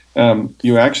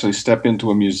 you actually step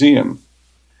into a museum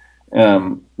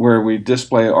where we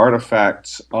display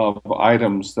artifacts of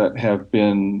items that have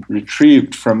been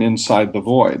retrieved from inside the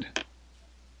void.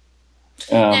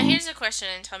 Now, here's a question,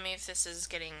 and tell me if this is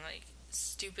getting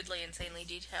stupidly, insanely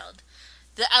detailed.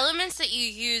 The elements that you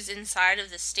use inside of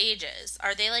the stages,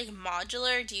 are they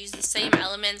modular? Do you use the same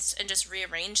elements and just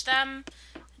rearrange them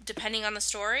depending on the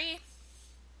story?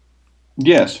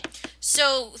 Yes.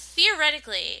 So,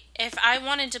 theoretically, if I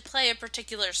wanted to play a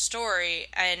particular story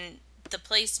and the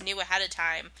place knew ahead of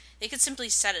time, they could simply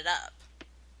set it up.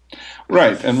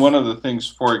 Right, and one of the things,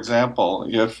 for example,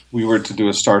 if we were to do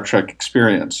a Star Trek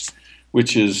experience,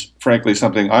 which is frankly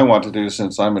something I want to do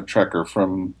since I'm a Trekker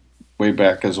from way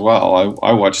back as well.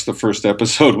 I watched the first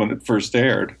episode when it first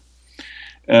aired.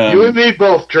 You and me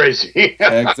both, Tracy.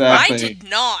 Exactly. I did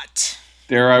not.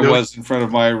 There I was in front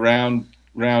of my round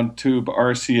tube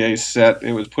RCA set.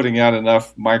 It was putting out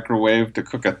enough microwave to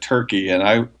cook a turkey, and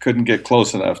I couldn't get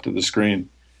close enough to the screen.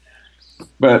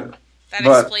 But that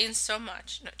explains so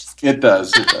much. No, just kidding. It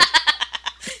does.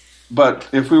 But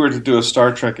if we were to do a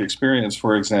Star Trek experience,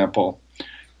 for example,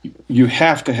 you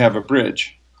have to have a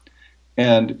bridge,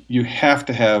 and you have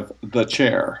to have the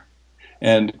chair,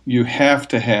 and you have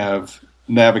to have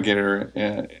navigator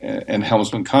and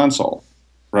helmsman console,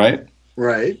 right?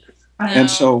 Right. And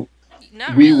so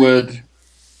not we really. would.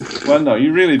 Well, no,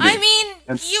 you really do. I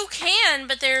mean, you can,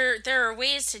 but there are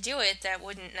ways to do it that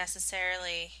wouldn't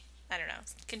necessarily. I don't know.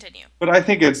 Continue. But I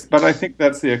think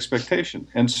that's the expectation.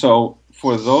 And so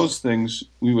for those things,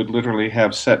 we would literally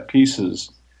have set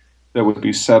pieces that would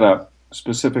be set up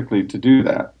specifically to do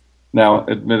that. Now,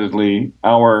 admittedly,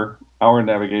 our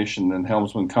navigation and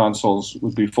helmsman consoles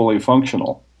would be fully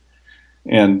functional,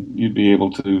 and you'd be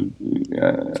able to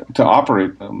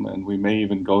operate them. And we may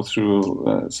even go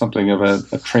through something of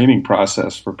a training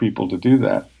process for people to do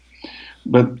that.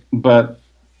 But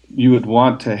you would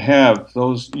want to have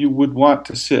those. You would want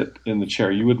to sit in the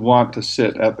chair. You would want to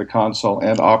sit at the console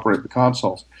and operate the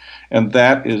consoles, and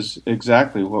that is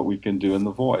exactly what we can do in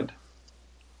the Void.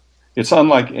 It's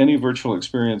unlike any virtual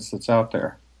experience that's out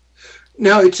there.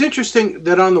 Now, it's interesting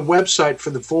that on the website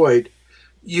for the Void,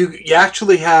 you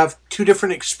actually have two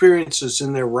different experiences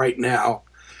in there right now,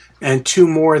 and two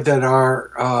more that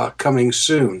are coming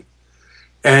soon.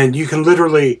 And you can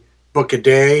literally book a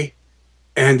day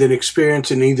and an experience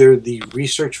in either the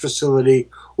research facility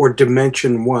or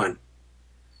Dimension 1.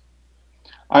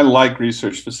 I like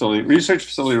research facility. Research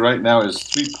facility right now is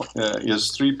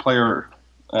three-player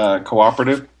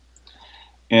cooperative,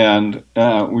 and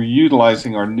we're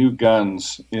utilizing our new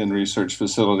guns in research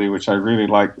facility, which I really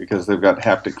like because they've got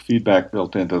haptic feedback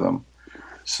built into them.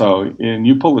 So, and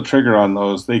you pull the trigger on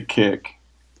those, they kick.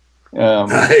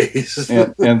 Nice.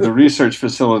 and the research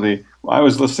facility, I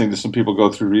was listening to some people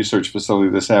go through research facility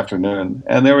this afternoon,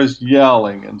 and there was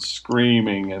yelling and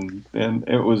screaming, and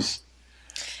it was...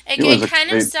 It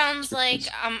kind of sounds like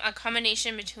a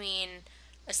combination between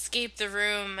Escape the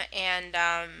Room and,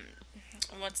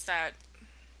 what's that?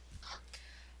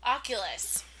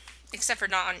 Oculus. Except for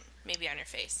not maybe on your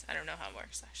face. I don't know how it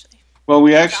works, actually. Well,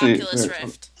 we actually... Oculus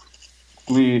Rift.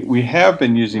 We have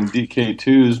been using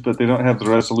DK2s, but they don't have the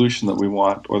resolution that we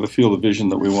want or the field of vision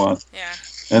that we want. Yeah.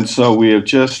 And so we have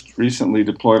just recently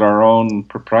deployed our own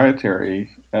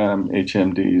proprietary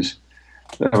HMDs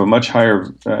that have a much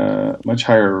higher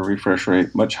refresh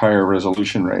rate, much higher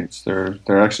resolution rates. They're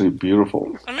actually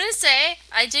beautiful. I'm gonna say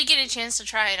I did get a chance to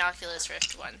try an Oculus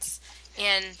Rift once,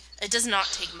 and it does not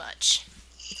take much.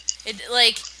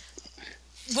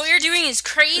 What you're doing is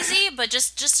crazy, but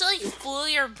just to fool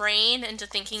your brain into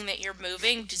thinking that you're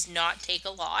moving does not take a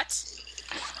lot.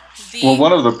 Well,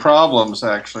 one of the problems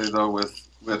actually though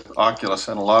with Oculus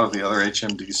and a lot of the other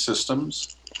HMD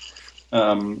systems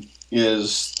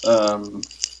is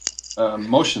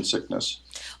motion sickness.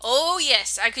 Oh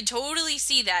yes, I could totally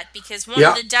see that because one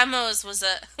of the demos was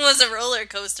a roller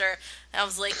coaster. And I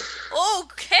was like,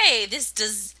 okay, this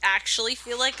does actually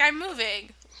feel like I'm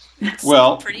moving. It's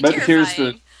pretty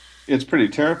terrifying. It's pretty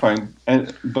terrifying.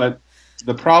 But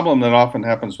the problem that often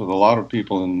happens with a lot of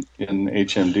people in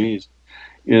HMDs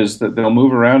is that they'll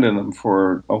move around in them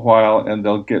for a while and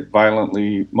they'll get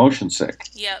violently motion sick.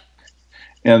 Yep.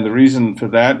 And the reason for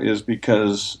that is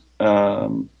because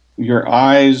your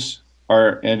eyes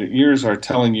and ears are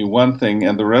telling you one thing,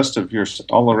 and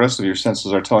all the rest of your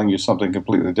senses are telling you something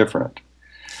completely different.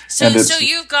 So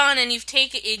you've gone and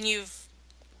you've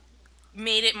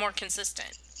made it more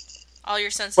consistent. All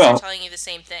your senses are telling you the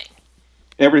same thing.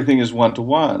 Everything is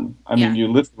one-to-one. I mean, you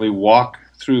literally walk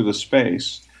through the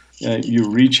space. You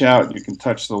reach out, you can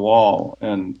touch the wall,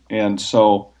 and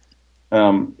so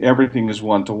everything is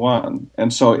one-to-one.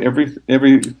 And so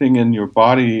everything in your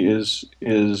body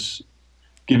is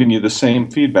giving you the same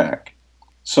feedback.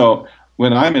 So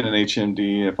when I'm in an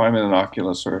HMD, if I'm in an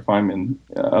Oculus, or if I'm in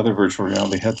other virtual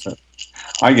reality headset,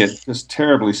 I get just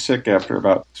terribly sick after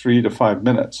about 3 to 5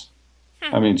 minutes.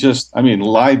 I mean,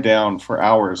 lie down for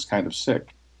hours kind of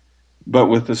sick. But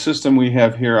with the system we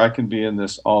have here, I can be in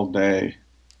this all day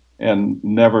and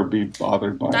never be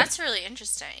bothered by it. That's really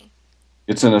interesting.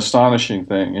 It's an astonishing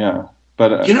thing, yeah.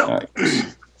 But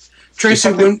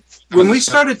Tracy, when we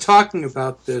started talking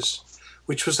about this,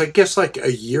 which was, I guess, like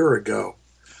a year ago,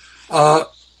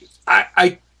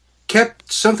 I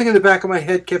kept, something in the back of my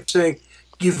head kept saying,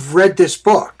 "You've read this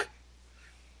book,"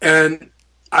 and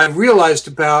I realized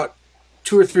about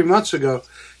 2 or 3 months ago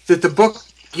that the book,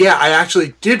 I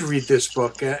actually did read this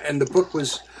book, and the book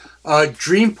was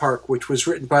Dream Park, which was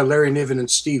written by Larry Niven and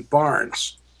Steve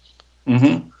Barnes.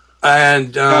 Mm-hmm.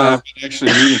 And I've been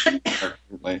actually reading Dream Park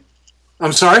lately.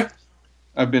 I'm sorry?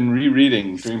 I've been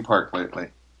rereading Dream Park lately.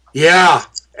 Yeah,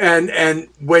 and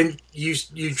when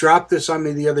you dropped this on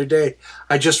me the other day,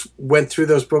 I just went through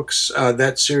those books,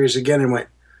 that series again, and went,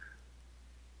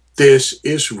 this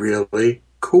is really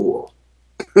cool.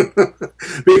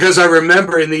 Because I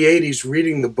remember in the 80s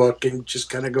reading the book and just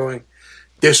kind of going,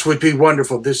 this would be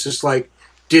wonderful. This is like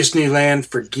Disneyland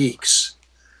for geeks.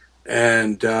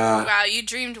 And wow, you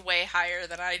dreamed way higher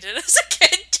than I did as a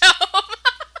kid, Tom.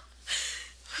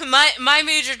 My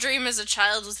major dream as a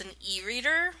child was an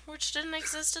e-reader, which didn't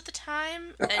exist at the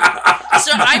time. And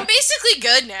so I'm basically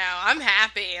good now. I'm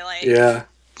happy. Yeah.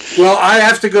 Well, I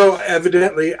have to go.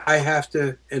 Evidently, I have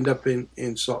to end up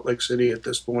in Salt Lake City at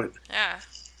this point. Yeah.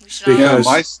 We should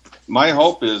my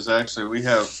hope is actually we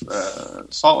have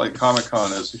Salt Lake Comic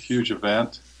Con is a huge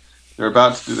event. They're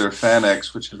about to do their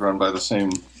FanX, which is run by the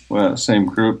same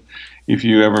group. If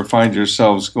you ever find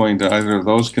yourselves going to either of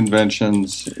those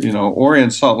conventions, or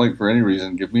in Salt Lake for any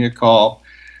reason, give me a call.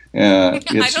 I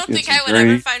don't think I would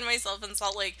ever find myself in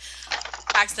Salt Lake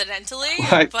accidentally,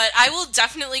 but I will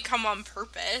definitely come on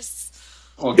purpose.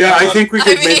 Well, yeah, I think we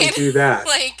could maybe do that.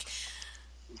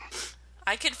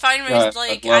 I could find myself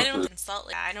I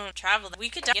don't travel. We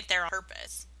could get there on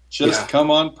purpose. Just come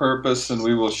on purpose, and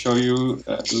we will show you.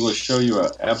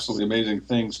 Absolutely amazing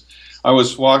things. I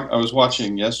was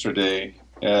watching yesterday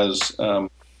as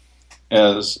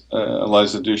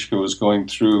Eliza Dushku was going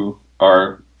through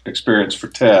our experience for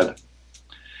TED,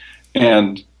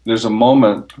 and there's a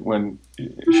moment when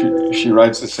she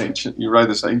rides this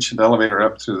ancient elevator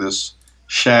up through this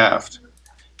shaft,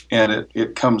 and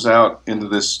it comes out into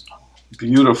this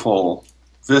beautiful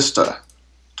vista,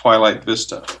 twilight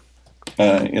vista,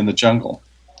 in the jungle.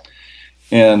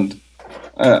 And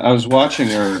I was watching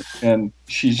her, and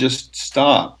she just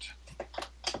stopped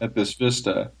at this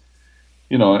vista,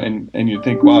 and you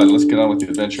think, wow, let's get on with the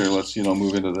adventure. Let's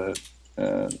move into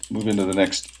the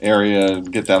next area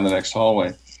and get down the next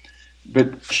hallway.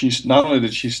 But she's not only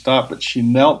did she stop, but she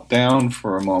knelt down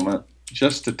for a moment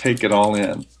just to take it all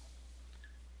in,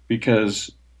 because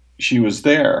she was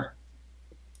there.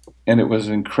 And it was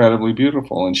incredibly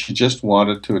beautiful, and she just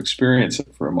wanted to experience it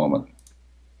for a moment.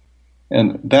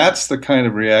 And that's the kind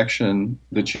of reaction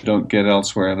that you don't get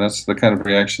elsewhere, and that's the kind of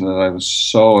reaction that I was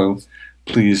so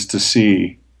pleased to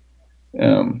see.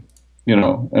 And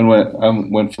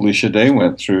when Felicia Day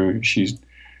went through,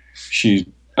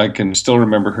 I can still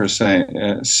remember her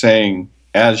saying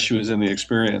as she was in the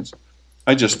experience,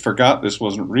 "I just forgot this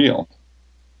wasn't real."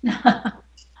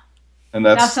 And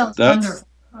that sounds wonderful.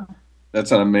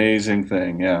 That's an amazing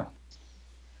thing, yeah.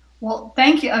 Well,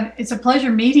 thank you. It's a pleasure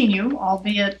meeting you,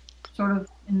 albeit sort of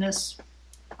in this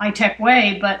high-tech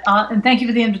way. But and thank you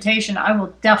for the invitation. I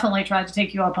will definitely try to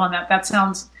take you up on that. That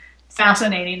sounds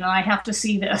fascinating, and I have to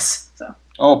see this. So.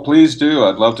 Oh, please do.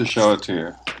 I'd love to show it to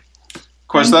you. Of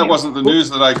course, that wasn't the news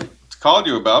that I called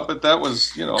you about, but that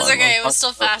was, It's okay. It was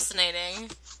still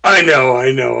fascinating. I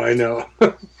know.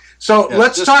 So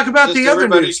let's talk about the other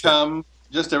news.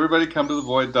 Just everybody come to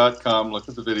thevoid.com, look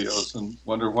at the videos, and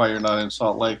wonder why you're not in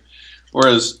Salt Lake.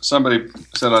 Whereas somebody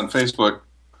said on Facebook,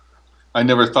 I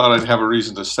never thought I'd have a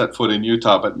reason to set foot in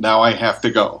Utah, but now I have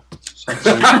to go.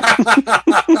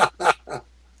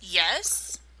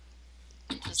 Yes.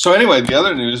 So anyway, the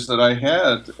other news that I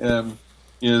had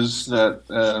is that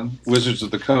Wizards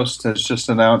of the Coast has just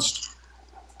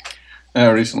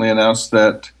recently announced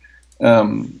that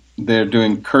they're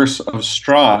doing Curse of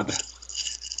Strahd,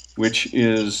 which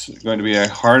is going to be a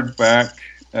hardback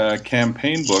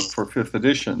campaign book for 5th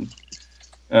edition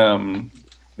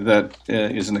that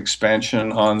is an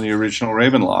expansion on the original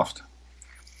Ravenloft.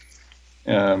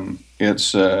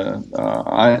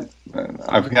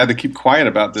 I've had to keep quiet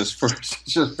about this for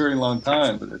such a very long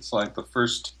time, but it's like the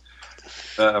first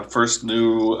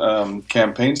new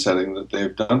campaign setting that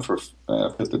they've done for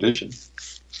 5th edition.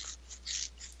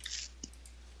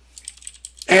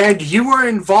 And you were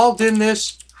involved in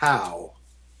this. How?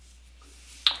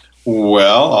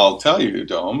 Well, I'll tell you,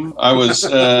 Dome. I was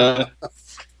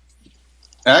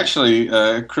actually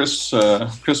Chris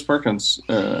Perkins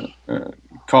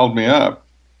called me up,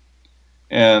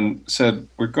 and said,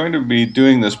 "We're going to be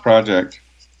doing this project."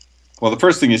 Well, the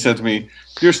first thing he said to me,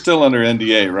 "You're still under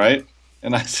NDA, right?"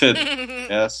 And I said,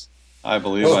 "Yes, I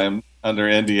believe I am under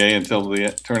NDA until the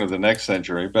turn of the next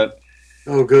century." But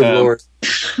oh, good Lord!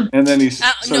 And then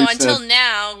until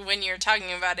now, when you're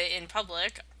talking about it in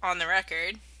public on the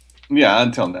record. Yeah,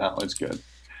 until now, it's good.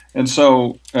 And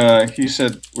so he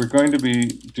said, "We're going to be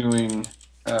doing,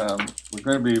 we're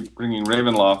going to be bringing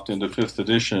Ravenloft into 5th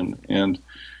edition, and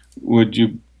would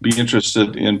you be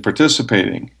interested in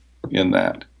participating in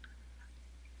that?"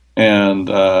 And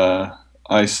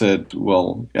I said,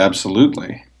 "Well,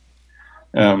 absolutely."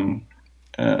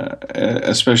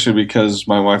 Especially because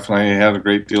my wife and I had a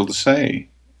great deal to say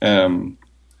in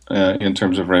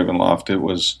terms of Ravenloft. It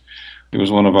was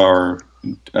one of our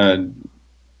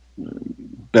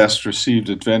best received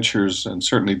adventures, and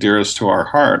certainly dearest to our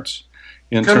hearts.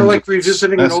 Kind of like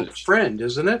revisiting an old friend,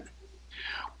 isn't it?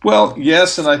 Well,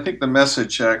 yes, and I think the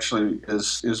message actually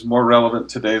is more relevant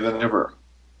today than ever.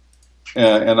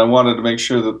 And I wanted to make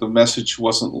sure that the message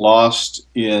wasn't lost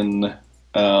in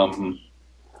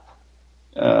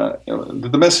that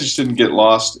the message didn't get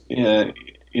lost in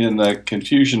the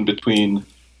confusion between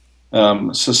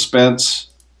suspense,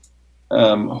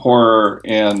 horror,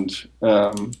 and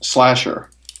slasher.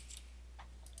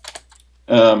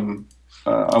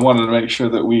 I wanted to make sure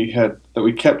that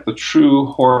we kept the true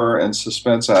horror and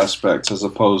suspense aspects as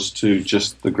opposed to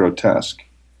just the grotesque,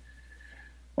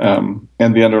 and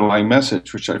the underlying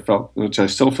message, which I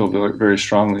still feel very, very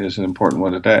strongly is an important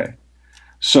one today.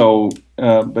 So,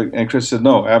 and Chris said,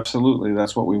 "No, absolutely,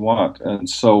 that's what we want." And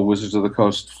so Wizards of the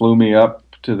Coast flew me up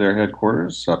to their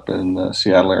headquarters up in the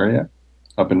Seattle area,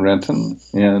 up in Renton,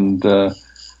 and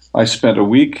I spent a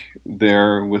week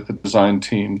there with the design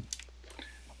team.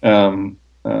 We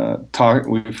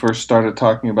first started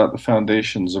talking about the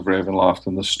foundations of Ravenloft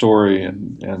and the story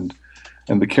and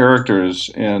the characters,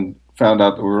 and found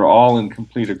out that we were all in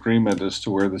complete agreement as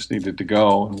to where this needed to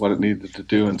go and what it needed to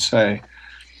do and say.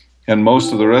 And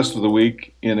most of the rest of the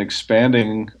week in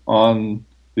expanding on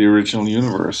the original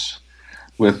universe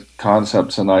with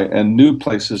concepts and new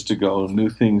places to go, new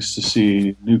things to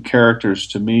see, new characters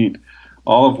to meet,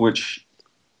 all of which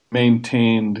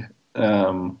maintained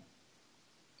the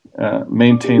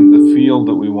feel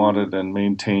that we wanted and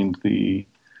maintained the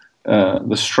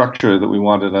structure that we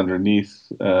wanted underneath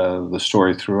the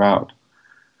story throughout.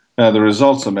 The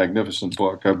result's a magnificent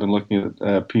book. I've been looking at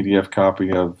a PDF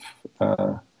copy of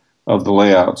the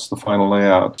layouts, the final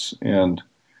layouts, and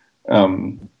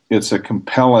it's a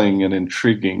compelling and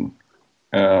intriguing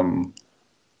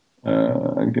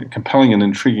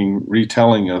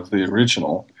retelling of the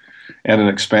original, and an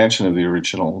expansion of the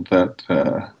original that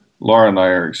Laura and I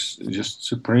are just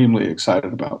supremely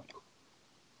excited about.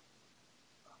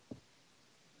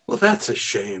 Well, that's a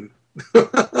shame.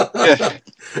 Yeah,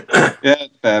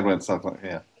 it's bad when stuff like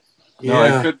that. Yeah. No,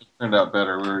 it could have turned out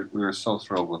better. We were so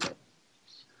thrilled with it.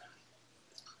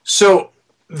 So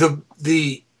the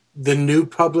new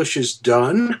publish is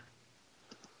done,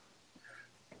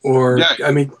 or yeah,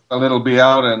 I mean, well, it'll be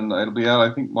out. I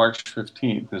think March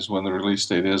 15th is when the release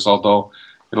date is. Although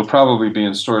it'll probably be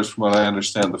in stores, from what I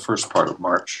understand, the first part of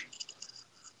March.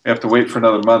 We have to wait for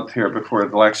another month here before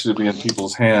it'll actually be in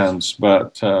people's hands.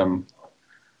 But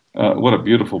what a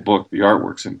beautiful book! The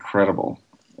artwork's incredible,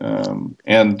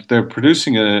 and they're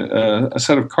producing a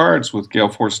set of cards with Gale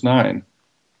Force 9.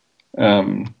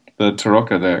 The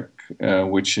Tarokka deck,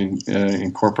 which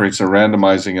incorporates a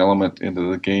randomizing element into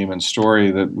the game and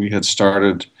story that we had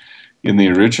started in the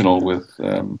original with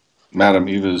Madame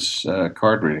Eva's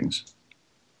card readings.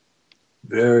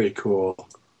 Very cool.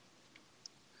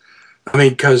 I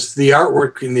mean, because the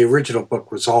artwork in the original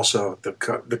book was also, the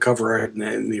cover art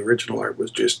and the original art was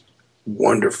just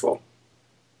wonderful.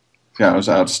 Yeah, it was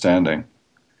outstanding.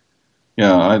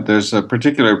 Yeah, there's a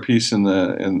particular piece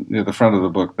near the front of the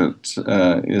book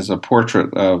that is a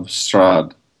portrait of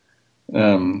Strahd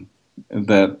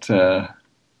that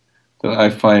I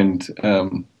find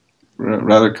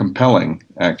rather compelling,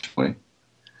 actually.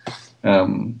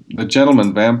 The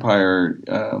gentleman vampire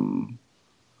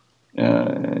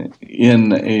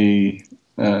in a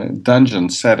dungeon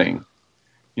setting,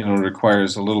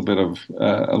 requires a little bit of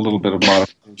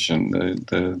modification.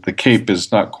 The cape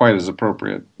is not quite as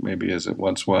appropriate, maybe, as it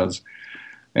once was,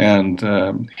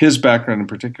 and his background in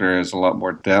particular has a lot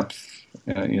more depth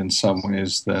in some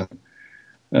ways than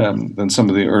some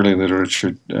of the early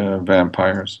literature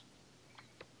vampires.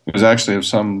 It was actually of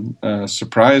some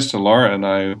surprise to Laura and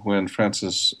I when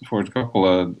Francis Ford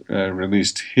Coppola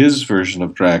released his version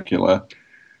of Dracula,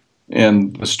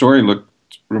 and the story looked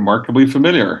remarkably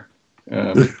familiar.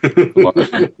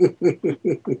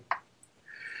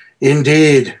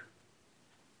 Indeed.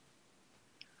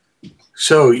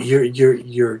 So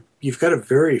you've got a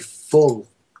very full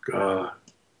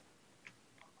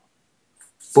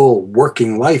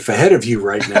working life ahead of you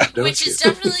right now, don't you? Which is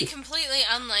definitely completely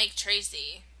unlike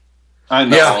Tracy. I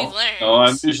know. Yeah. We've learned. No,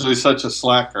 I'm usually such a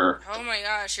slacker. Oh my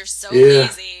gosh, you're so Yeah.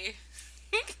 lazy.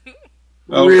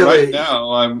 Well, Really? right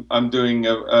now I'm doing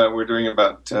we're doing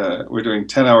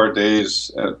 10-hour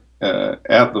days at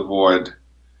the Void,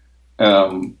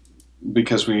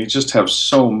 because we just have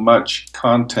so much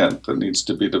content that needs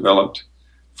to be developed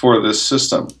for this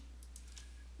system.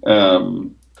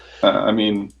 I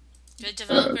mean, Good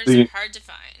developers the- are hard to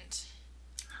find.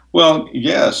 well,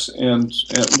 yes, and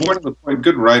more to the point,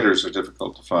 good writers are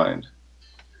difficult to find.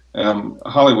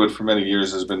 Hollywood for many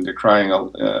years has been decrying,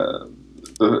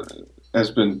 has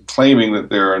been claiming that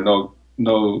there are not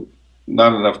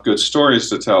enough good stories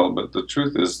to tell. But the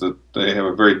truth is that they have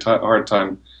a very hard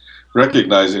time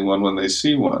recognizing one when they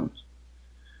see one.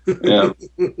 Yeah.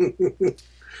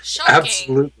 Shocking.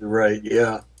 Absolutely right.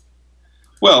 Yeah.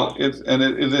 Well,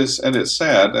 it's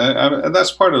sad, and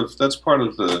that's part of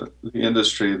the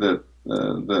industry that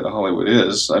Hollywood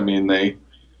is. I mean,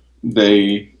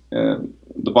 the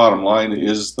bottom line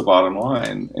is the bottom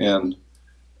line, and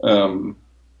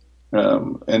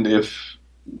if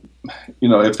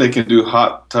they can do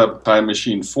Hot Tub Time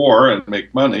Machine 4 and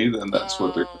make money, then that's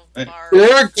what they're going to make.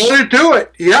 They're going to do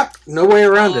it. Yep. No way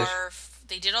around it.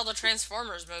 They did all the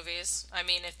Transformers movies. I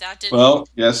mean, if that didn't... Well,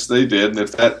 yes, they did. And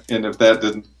if that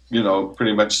didn't,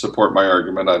 pretty much support my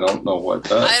argument, I don't know what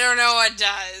does. I don't know what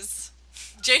does.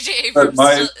 J.J. Abrams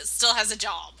still has a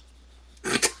job.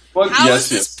 Well, How yes, is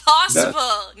this yes.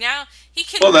 possible? Now he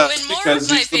can ruin more of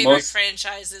my favorite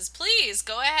franchises. Please,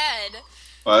 go ahead.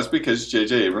 Well, that's because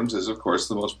J.J. Abrams is, of course,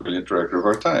 the most brilliant director of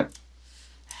our time.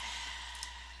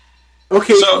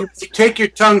 Okay, So- you take your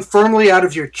tongue firmly out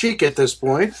of your cheek at this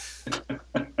point.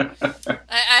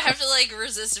 I have to,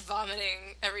 resist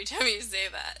vomiting every time you say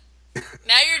that.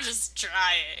 Now you're just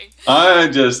trying.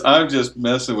 I'm just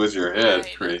messing with your head,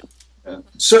 Right. Cree.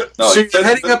 So No, you're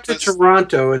heading up to that's-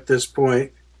 Toronto at this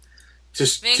point to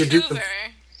do Vancouver.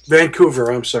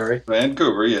 Vancouver. I'm sorry.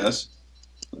 Vancouver, yes.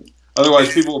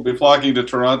 Otherwise, people will be flocking to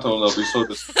Toronto and they'll be so I'll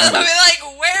be disappointed. like,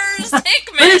 where's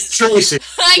Hickman? Where's Tracy?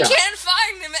 I Yeah. can't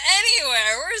find him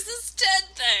anywhere. Where's this Ted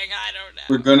thing? I don't know.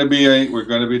 We're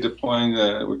going to be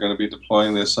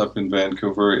deploying this up in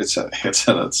Vancouver. It's an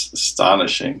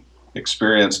astonishing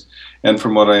experience, and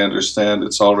from what I understand,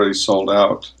 it's already sold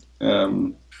out.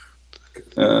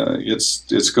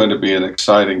 It's going to be an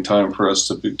exciting time for us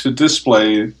to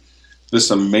display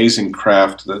this amazing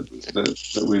craft that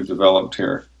we've developed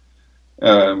here.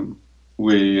 And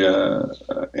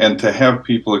to have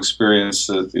people experience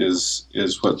it is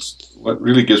what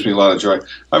really gives me a lot of joy.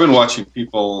 I've been watching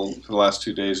people for the last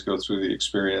 2 days go through the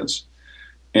experience,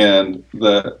 and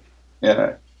the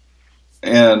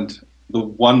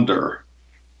wonder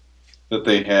that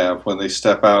they have when they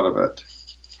step out of it.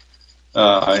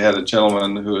 I had a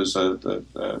gentleman who was in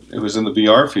the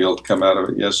VR field come out of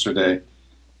it yesterday.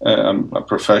 A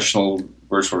professional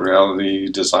virtual reality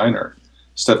designer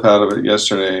step out of it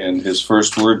yesterday, and his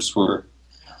first words were,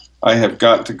 "I have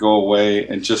got to go away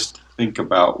and just think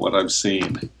about what I've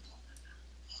seen.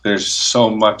 There's so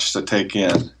much to take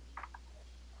in."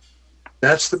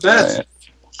 That's the best.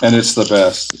 And it's the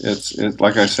best. It's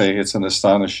like I say, it's an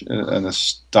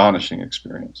astonishing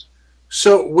experience.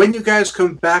 So when you guys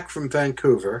come back from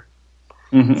Vancouver,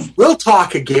 Mm-hmm. we'll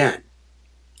talk again.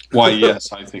 Why,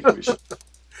 yes, I think we should.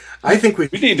 I think we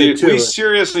We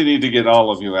seriously need to get all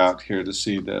of you out here to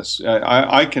see this.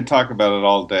 I can talk about it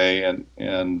all day and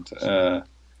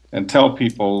tell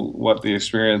people what the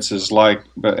experience is like.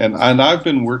 And I've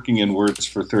been working in words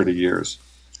for 30 years,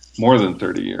 more than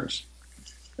 30 years.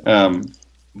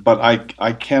 But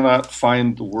I cannot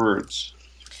find the words.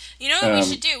 You know what we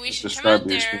should do? We should come out describe the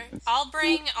there. experience. I'll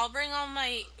bring all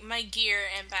my gear,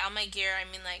 and by all my gear I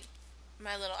mean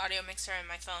my little audio mixer and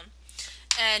my phone.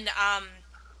 And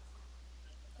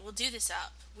we'll do this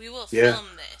up. We will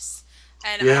film this.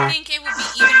 And Yeah. I think it would be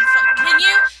even fun.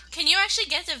 Can you actually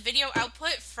get the video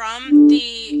output from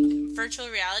the virtual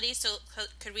reality? So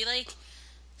could we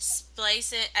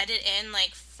splice it, edit in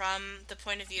from the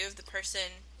point of view of the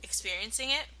person experiencing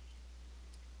it?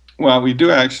 Well, we do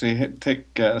actually take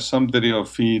some video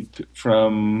feed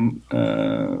from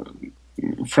it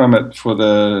for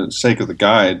the sake of the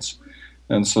guides,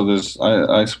 and so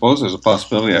I suppose there's a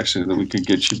possibility actually that we could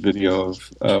get you video of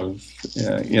in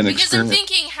Because experience. I'm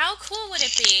thinking, how cool would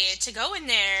it be to go in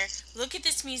there, look at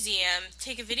this museum,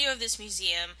 take a video of this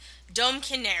museum, Dome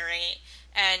can narrate,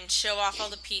 and show off all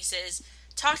the pieces,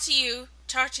 talk to you,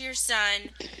 talk to your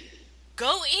son,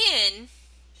 go in,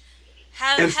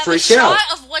 have a freak shot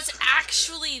out of what's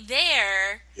actually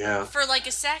there for like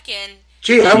a second.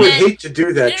 Gee, I would hate to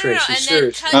do that, Tracy. And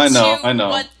Seriously. then cut I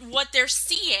know. what they're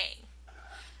seeing.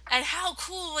 And how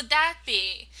cool would that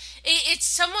be? It's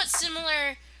somewhat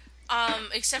similar,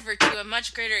 except for to a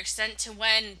much greater extent, to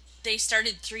when they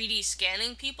started 3D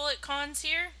scanning people at cons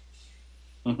here.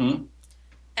 Mm-hmm.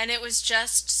 And it was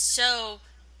just so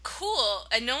cool,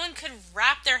 and no one could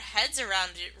wrap their heads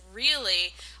around it,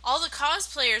 really. All the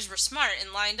cosplayers were smart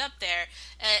and lined up there,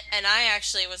 and I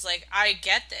actually was like, I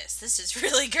get this. This is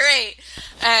really great.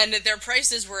 And their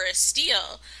prices were a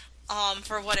steal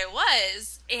for what it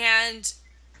was. And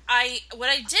what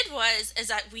I did was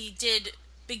that we did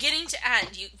beginning to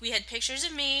end. We had pictures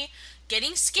of me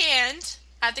getting scanned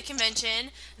at the convention.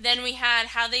 Then we had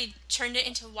how they turned it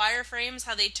into wireframes,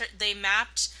 how they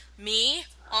mapped me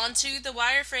onto the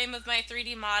wireframe of my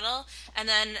 3D model, and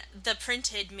then the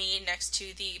printed me next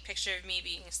to the picture of me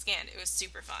being scanned. It was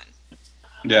super fun.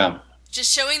 Yeah.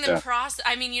 Just showing the process.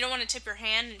 I mean, you don't want to tip your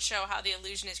hand and show how the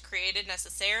illusion is created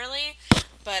necessarily,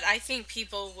 but I think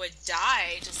people would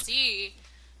die to see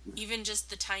even just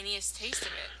the tiniest taste of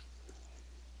it.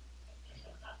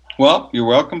 Well, you're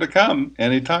welcome to come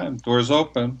anytime. Doors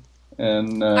open.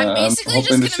 And I'm I'm basically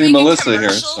hoping to just see going to make Melissa a here.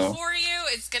 commercial So. for you.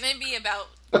 It's going to be about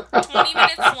 20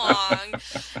 minutes long,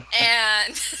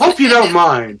 and hope you don't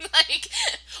mind. Like,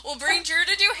 we'll bring Drew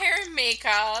to do hair and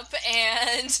makeup,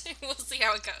 and we'll see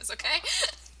how it goes. Okay?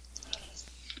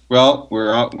 Well,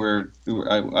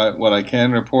 what I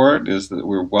can report is that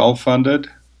we're well funded,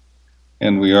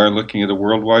 and we are looking at a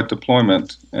worldwide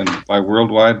deployment. And by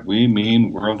worldwide, we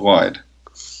mean worldwide.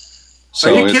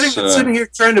 So are you kidding? I'm sitting here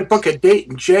trying to book a date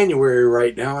in January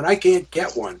right now, and I can't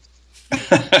get one.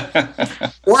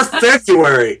 Or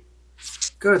February.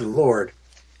 Good Lord.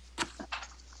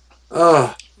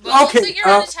 Well, okay. We'll figure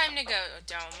out a time to go,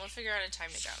 Dome. We'll figure out a time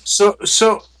to go.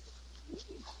 So,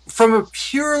 from a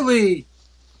purely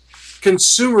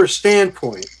consumer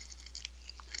standpoint,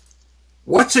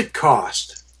 what's it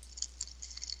cost?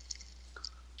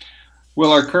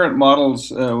 Well, our current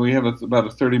models, we have about a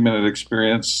 30-minute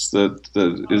experience that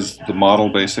is the model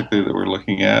basically that we're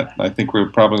looking at. I think we're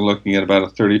probably looking at about a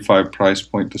 $35 price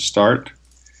point to start.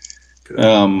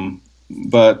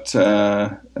 But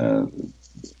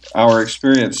our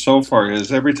experience so far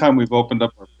is every time we've opened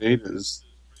up our betas.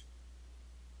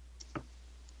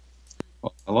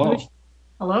 Oh, hello?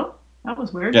 Hello? That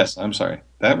was weird. Yes, I'm sorry.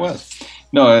 That was.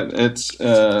 No, it's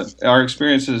our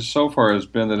experiences so far has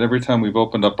been that every time we've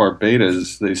opened up our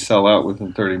betas, they sell out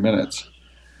within 30 minutes.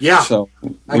 Yeah. So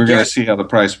we're going to see how the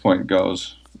price point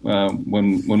goes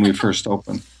when we first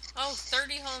open. Oh,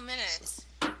 30 whole minutes.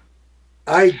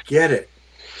 I get it.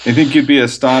 I think you'd be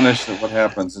astonished at what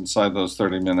happens inside those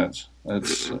 30 minutes.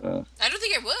 It's. I don't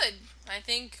think I would. I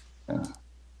think. Yeah.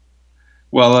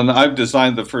 Well, and I've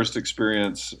designed the first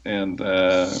experience, and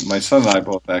my son and I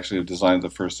both actually have designed the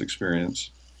first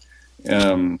experience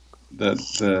that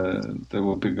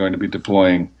we'll be going to be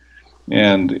deploying,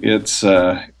 and it's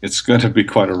going to be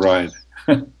quite a ride.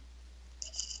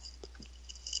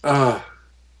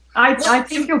 I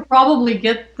think you'll probably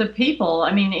get the people.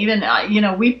 I mean, even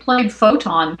we played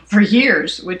Photon for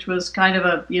years, which was kind of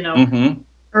a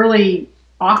early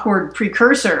awkward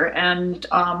precursor, and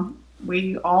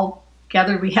we all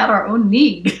gathered. We had our own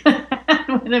league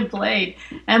went and played,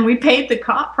 and we paid the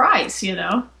price, to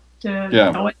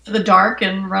go into the dark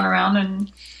and run around and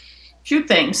shoot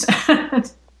things.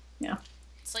 Yeah.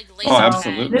 It's like laser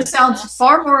absolutely. This sounds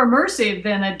far more immersive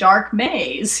than a dark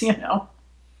maze,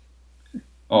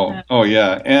 Oh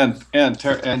yeah, and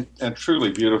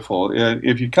truly beautiful.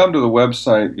 If you come to the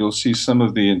website, you'll see some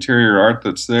of the interior art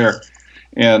that's there,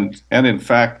 and in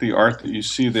fact, the art that you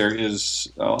see there is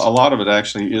a lot of it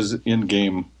actually is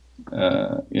in-game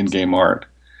art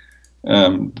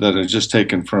that are just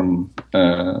taken from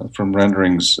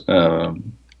renderings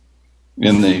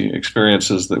in the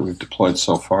experiences that we've deployed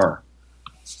so far.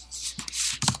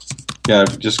 Yeah,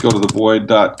 if you just go to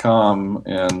thevoid.com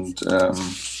and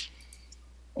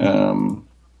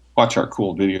watch our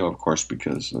cool video, of course,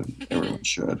 because everyone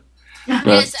should.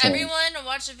 Yes, everyone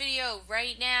watch the video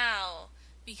right now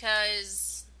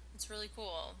because it's really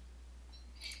cool.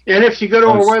 And if you go to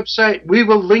our website, we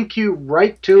will link you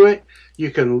right to it. You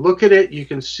can look at it. You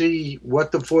can see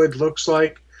what the Void looks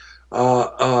like.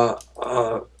 I'm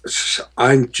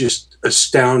just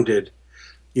astounded.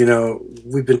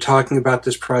 We've been talking about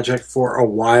this project for a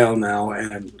while now,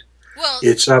 and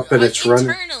it's up and it's running.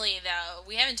 Internally, though,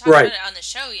 we haven't talked about it on the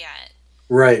show yet.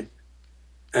 Right.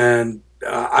 And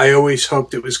I always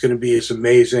hoped it was going to be as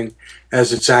amazing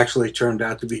as it's actually turned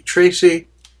out to be. Tracy,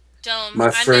 Dome,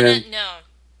 my friend.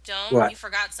 Dome, What? you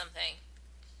forgot something.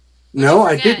 No,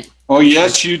 I forget? didn't. Oh,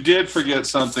 yes, you did forget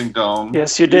something, Dome.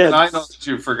 Yes, you did. I know that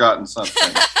you've forgotten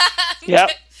something.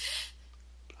 Yep.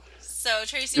 So,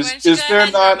 Tracy, Is- why don't you is go there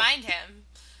ahead not- and remind him?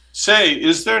 Say,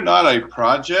 is there not a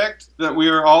project that we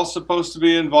are all supposed to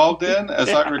be involved in? As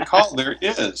I recall, there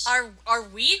is. Are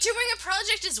we doing a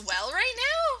project as well right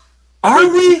now? Are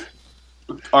we?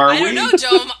 Are I we? don't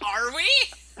know, Dome. Are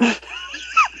we?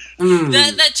 Hmm.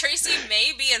 That Tracy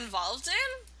may be involved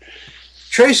in?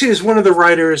 Tracy is one of the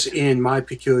writers in My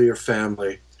Peculiar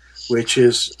Family, which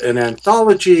is an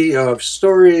anthology of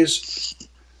stories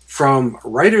from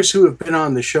writers who have been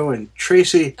on the show. And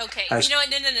Tracy Okay, has... you know what?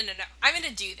 No. I'm going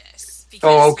to do this. Because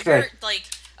Oh,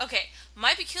 okay.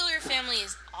 My Peculiar Family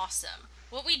is awesome.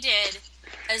 What we did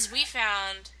is we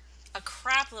found a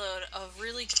crapload of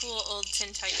really cool old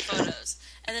tintype photos.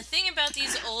 And the thing about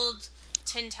these old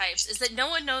tintypes is that no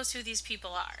one knows who these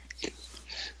people are.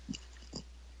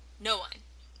 No one.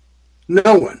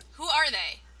 No one. Who are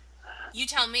they? You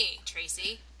tell me,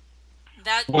 Tracy.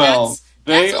 Well,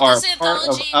 they that's what are this part of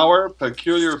anthology- our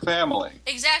peculiar family.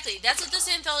 Exactly. That's what this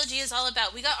anthology is all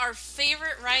about. We got our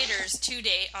favorite writers to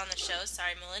date on the show.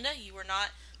 Sorry, Melinda, you were not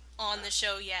on the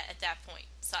show yet at that point.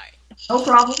 Sorry. No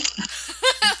problem.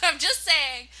 I'm just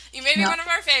saying, you may be one of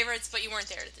our favorites, but you weren't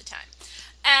there at the time.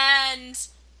 And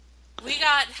we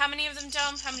got, how many of them,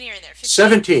 Dome? How many are in there? 15?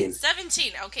 17.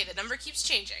 17. Okay, the number keeps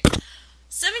changing.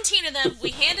 17 of them, we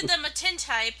handed them a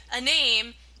tintype, a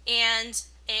name, and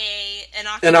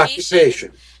an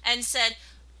occupation. And said,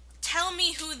 tell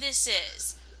me who this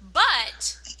is.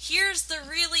 But here's the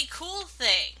really cool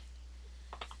thing.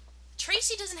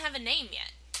 Tracy doesn't have a name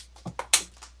yet.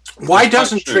 Why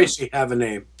doesn't Tracy have a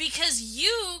name? Because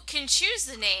you can choose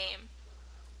the name.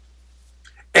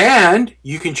 And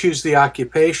you can choose the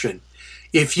occupation.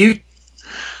 If you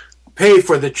pay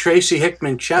for the Tracy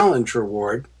Hickman Challenge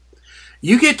Reward,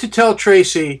 you get to tell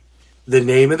Tracy the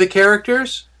name of the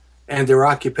characters and their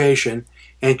occupation,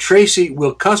 and Tracy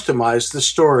will customize the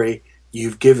story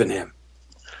you've given him.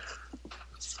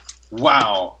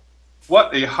 Wow.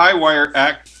 What a high wire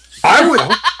act. I would...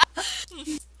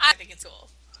 I think it's cool.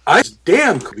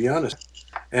 Damn, to be honest.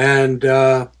 And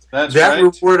That's that right.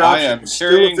 reward I option am is still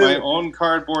carrying my available. own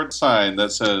cardboard sign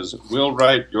that says, "We'll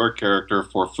write your character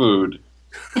for food."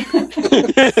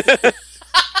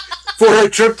 For a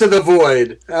trip to the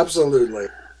void. Absolutely.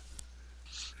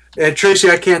 And Tracy,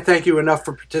 I can't thank you enough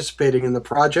for participating in the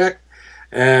project,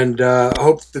 and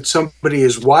hope that somebody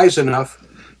is wise enough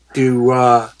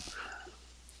to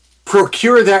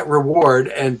procure that reward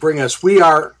and bring us. We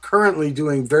are currently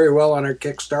doing very well on our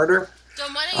Kickstarter. So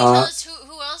why don't you tell us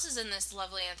who else is in this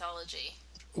lovely anthology?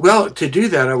 Well, to do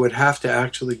that, I would have to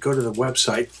actually go to the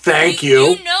website. Thank you.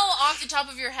 You know off the top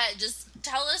of your head. Just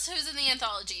tell us who's in the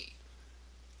anthology.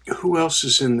 Who else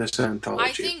is in this anthology?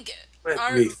 I think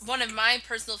Let me- one of my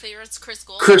personal favorites, Chris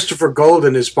Gold. Christopher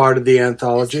Golden is part of the is in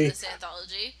anthology. this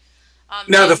anthology.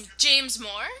 Now James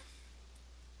Moore.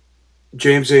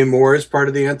 James A. Moore is part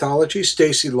of the anthology.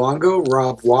 Stacy Longo,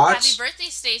 Rob Watts. Happy birthday,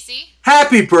 Stacy.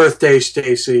 Happy birthday,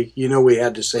 Stacy. You know we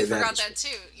had to say We that. forgot that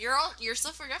too. You're so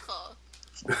forgetful.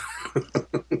 What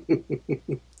are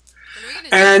we gonna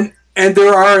do? And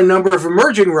there are a number of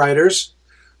emerging writers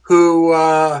who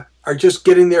are just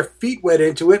getting their feet wet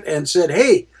into it and said,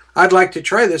 hey, I'd like to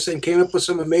try this, and came up with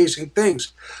some amazing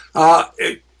things.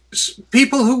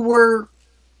 People who were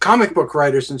comic book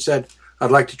writers and said,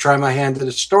 I'd like to try my hand at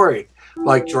a story,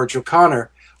 like George O'Connor,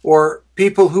 or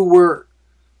people who were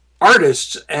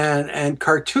artists and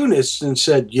cartoonists and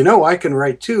said, I can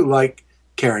write too, like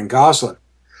Karen Goslin.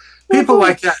 People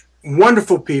like that,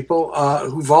 wonderful people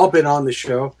who've all been on the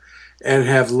show and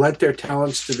have lent their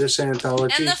talents to this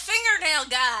anthology. And the fingernail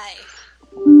guy.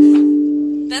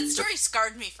 That story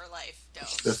scarred me for life, though.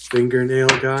 The fingernail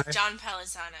guy. John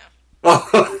Palisano. Oh.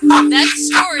 That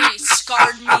story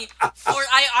scarred me for...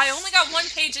 I only got one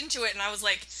page into it, and I was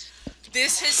like,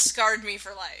 this has scarred me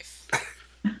for life.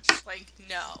 Like,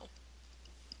 no.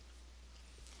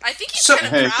 I think he's kind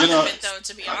of proud of it, though,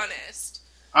 to be honest.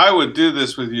 I would do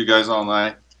this with you guys all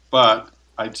night, but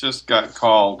I just got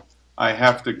called. I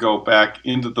have to go back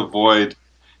into the void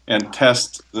and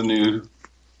test the new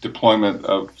deployment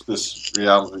of this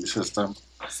reality system.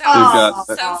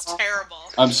 Sounds terrible.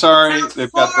 I'm sorry, Sounds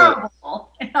they've got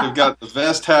horrible. the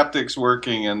vest haptics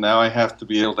working, and now I have to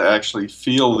be able to actually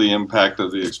feel the impact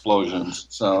of the explosions.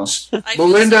 So, I feel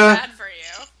Melinda, so bad for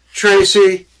you.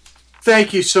 Tracy,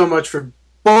 thank you so much for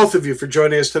both of you for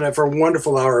joining us tonight for a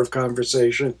wonderful hour of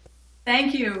conversation.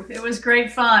 Thank you. It was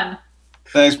great fun.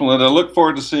 thanks, Melinda. I look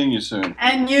forward to seeing you soon.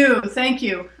 And you, thank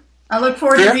you. I look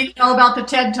forward to reading all about the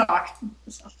TED Talk.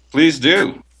 Please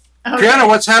do. Okay. Brianna,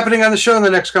 what's happening on the show in the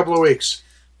next couple of weeks?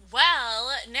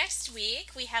 Well, next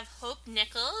week we have Hope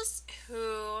Nichols,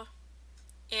 who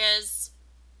is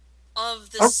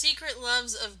of the Secret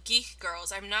Loves of Geek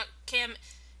Girls. I'm not Cam.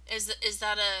 Is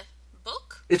that a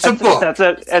book? It's a book.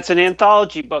 That's an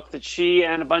anthology book that she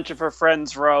and a bunch of her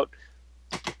friends wrote.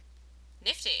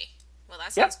 Nifty. Well,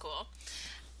 that sounds cool.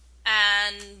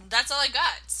 And that's all I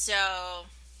got. So,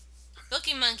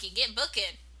 Booking Monkey, get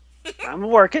booking. I'm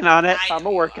working on it. I I'm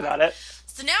know working you are. on it.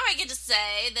 So now I get to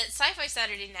say that Sci-Fi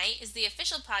Saturday Night is the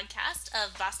official podcast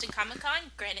of Boston Comic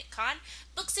Con, Granite Con,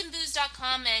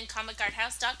 BooksandBooze.com, and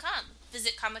ComicArtHouse.com.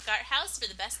 Visit Comic Art House for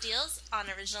the best deals on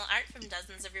original art from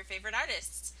dozens of your favorite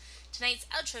artists. Tonight's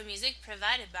outro music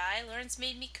provided by Lawrence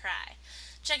Made Me Cry.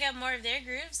 Check out more of their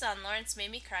grooves on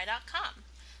lawrencemademecry.com.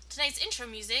 Tonight's intro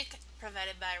music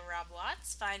provided by Rob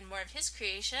Watts. Find more of his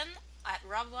creation at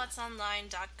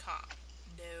robwattsonline.com.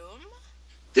 Boom.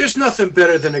 There's nothing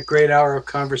better than a great hour of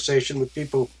conversation with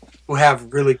people who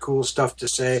have really cool stuff to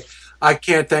say. I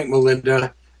can't thank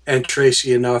Melinda and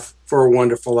Tracy enough for a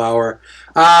wonderful hour.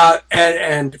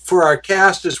 And for our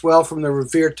cast as well from the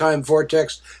Revere Time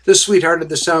Vortex, the sweetheart of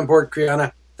the soundboard,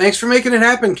 Kriana. Thanks for making it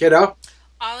happen, kiddo.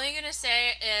 All I'm going to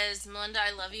say is, Melinda,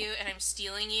 I love you, and I'm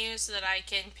stealing you so that I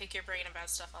can pick your brain about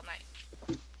stuff all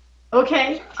night.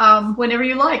 Okay, whenever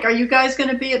you like. Are you guys going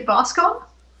to be at BossCon?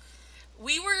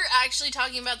 We were actually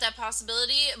talking about that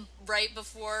possibility right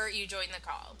before you joined the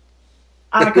call.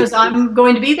 Because I'm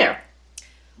going to be there.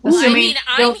 Well, I Assuming mean,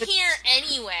 I'm you'll- here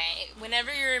anyway. Whenever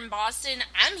you're in Boston,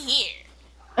 I'm here.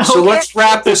 So Okay. let's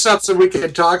wrap this up so we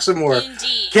can talk some more.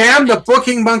 Indeed. Cam, the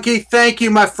Booking Monkey, thank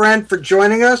you, my friend, for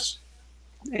joining us.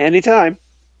 Anytime.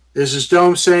 This is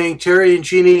Dome saying, Terry and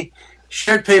Jeannie,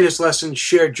 shared pain is lessened,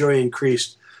 shared joy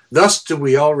increased. Thus do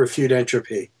we all refute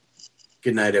entropy.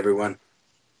 Good night, everyone.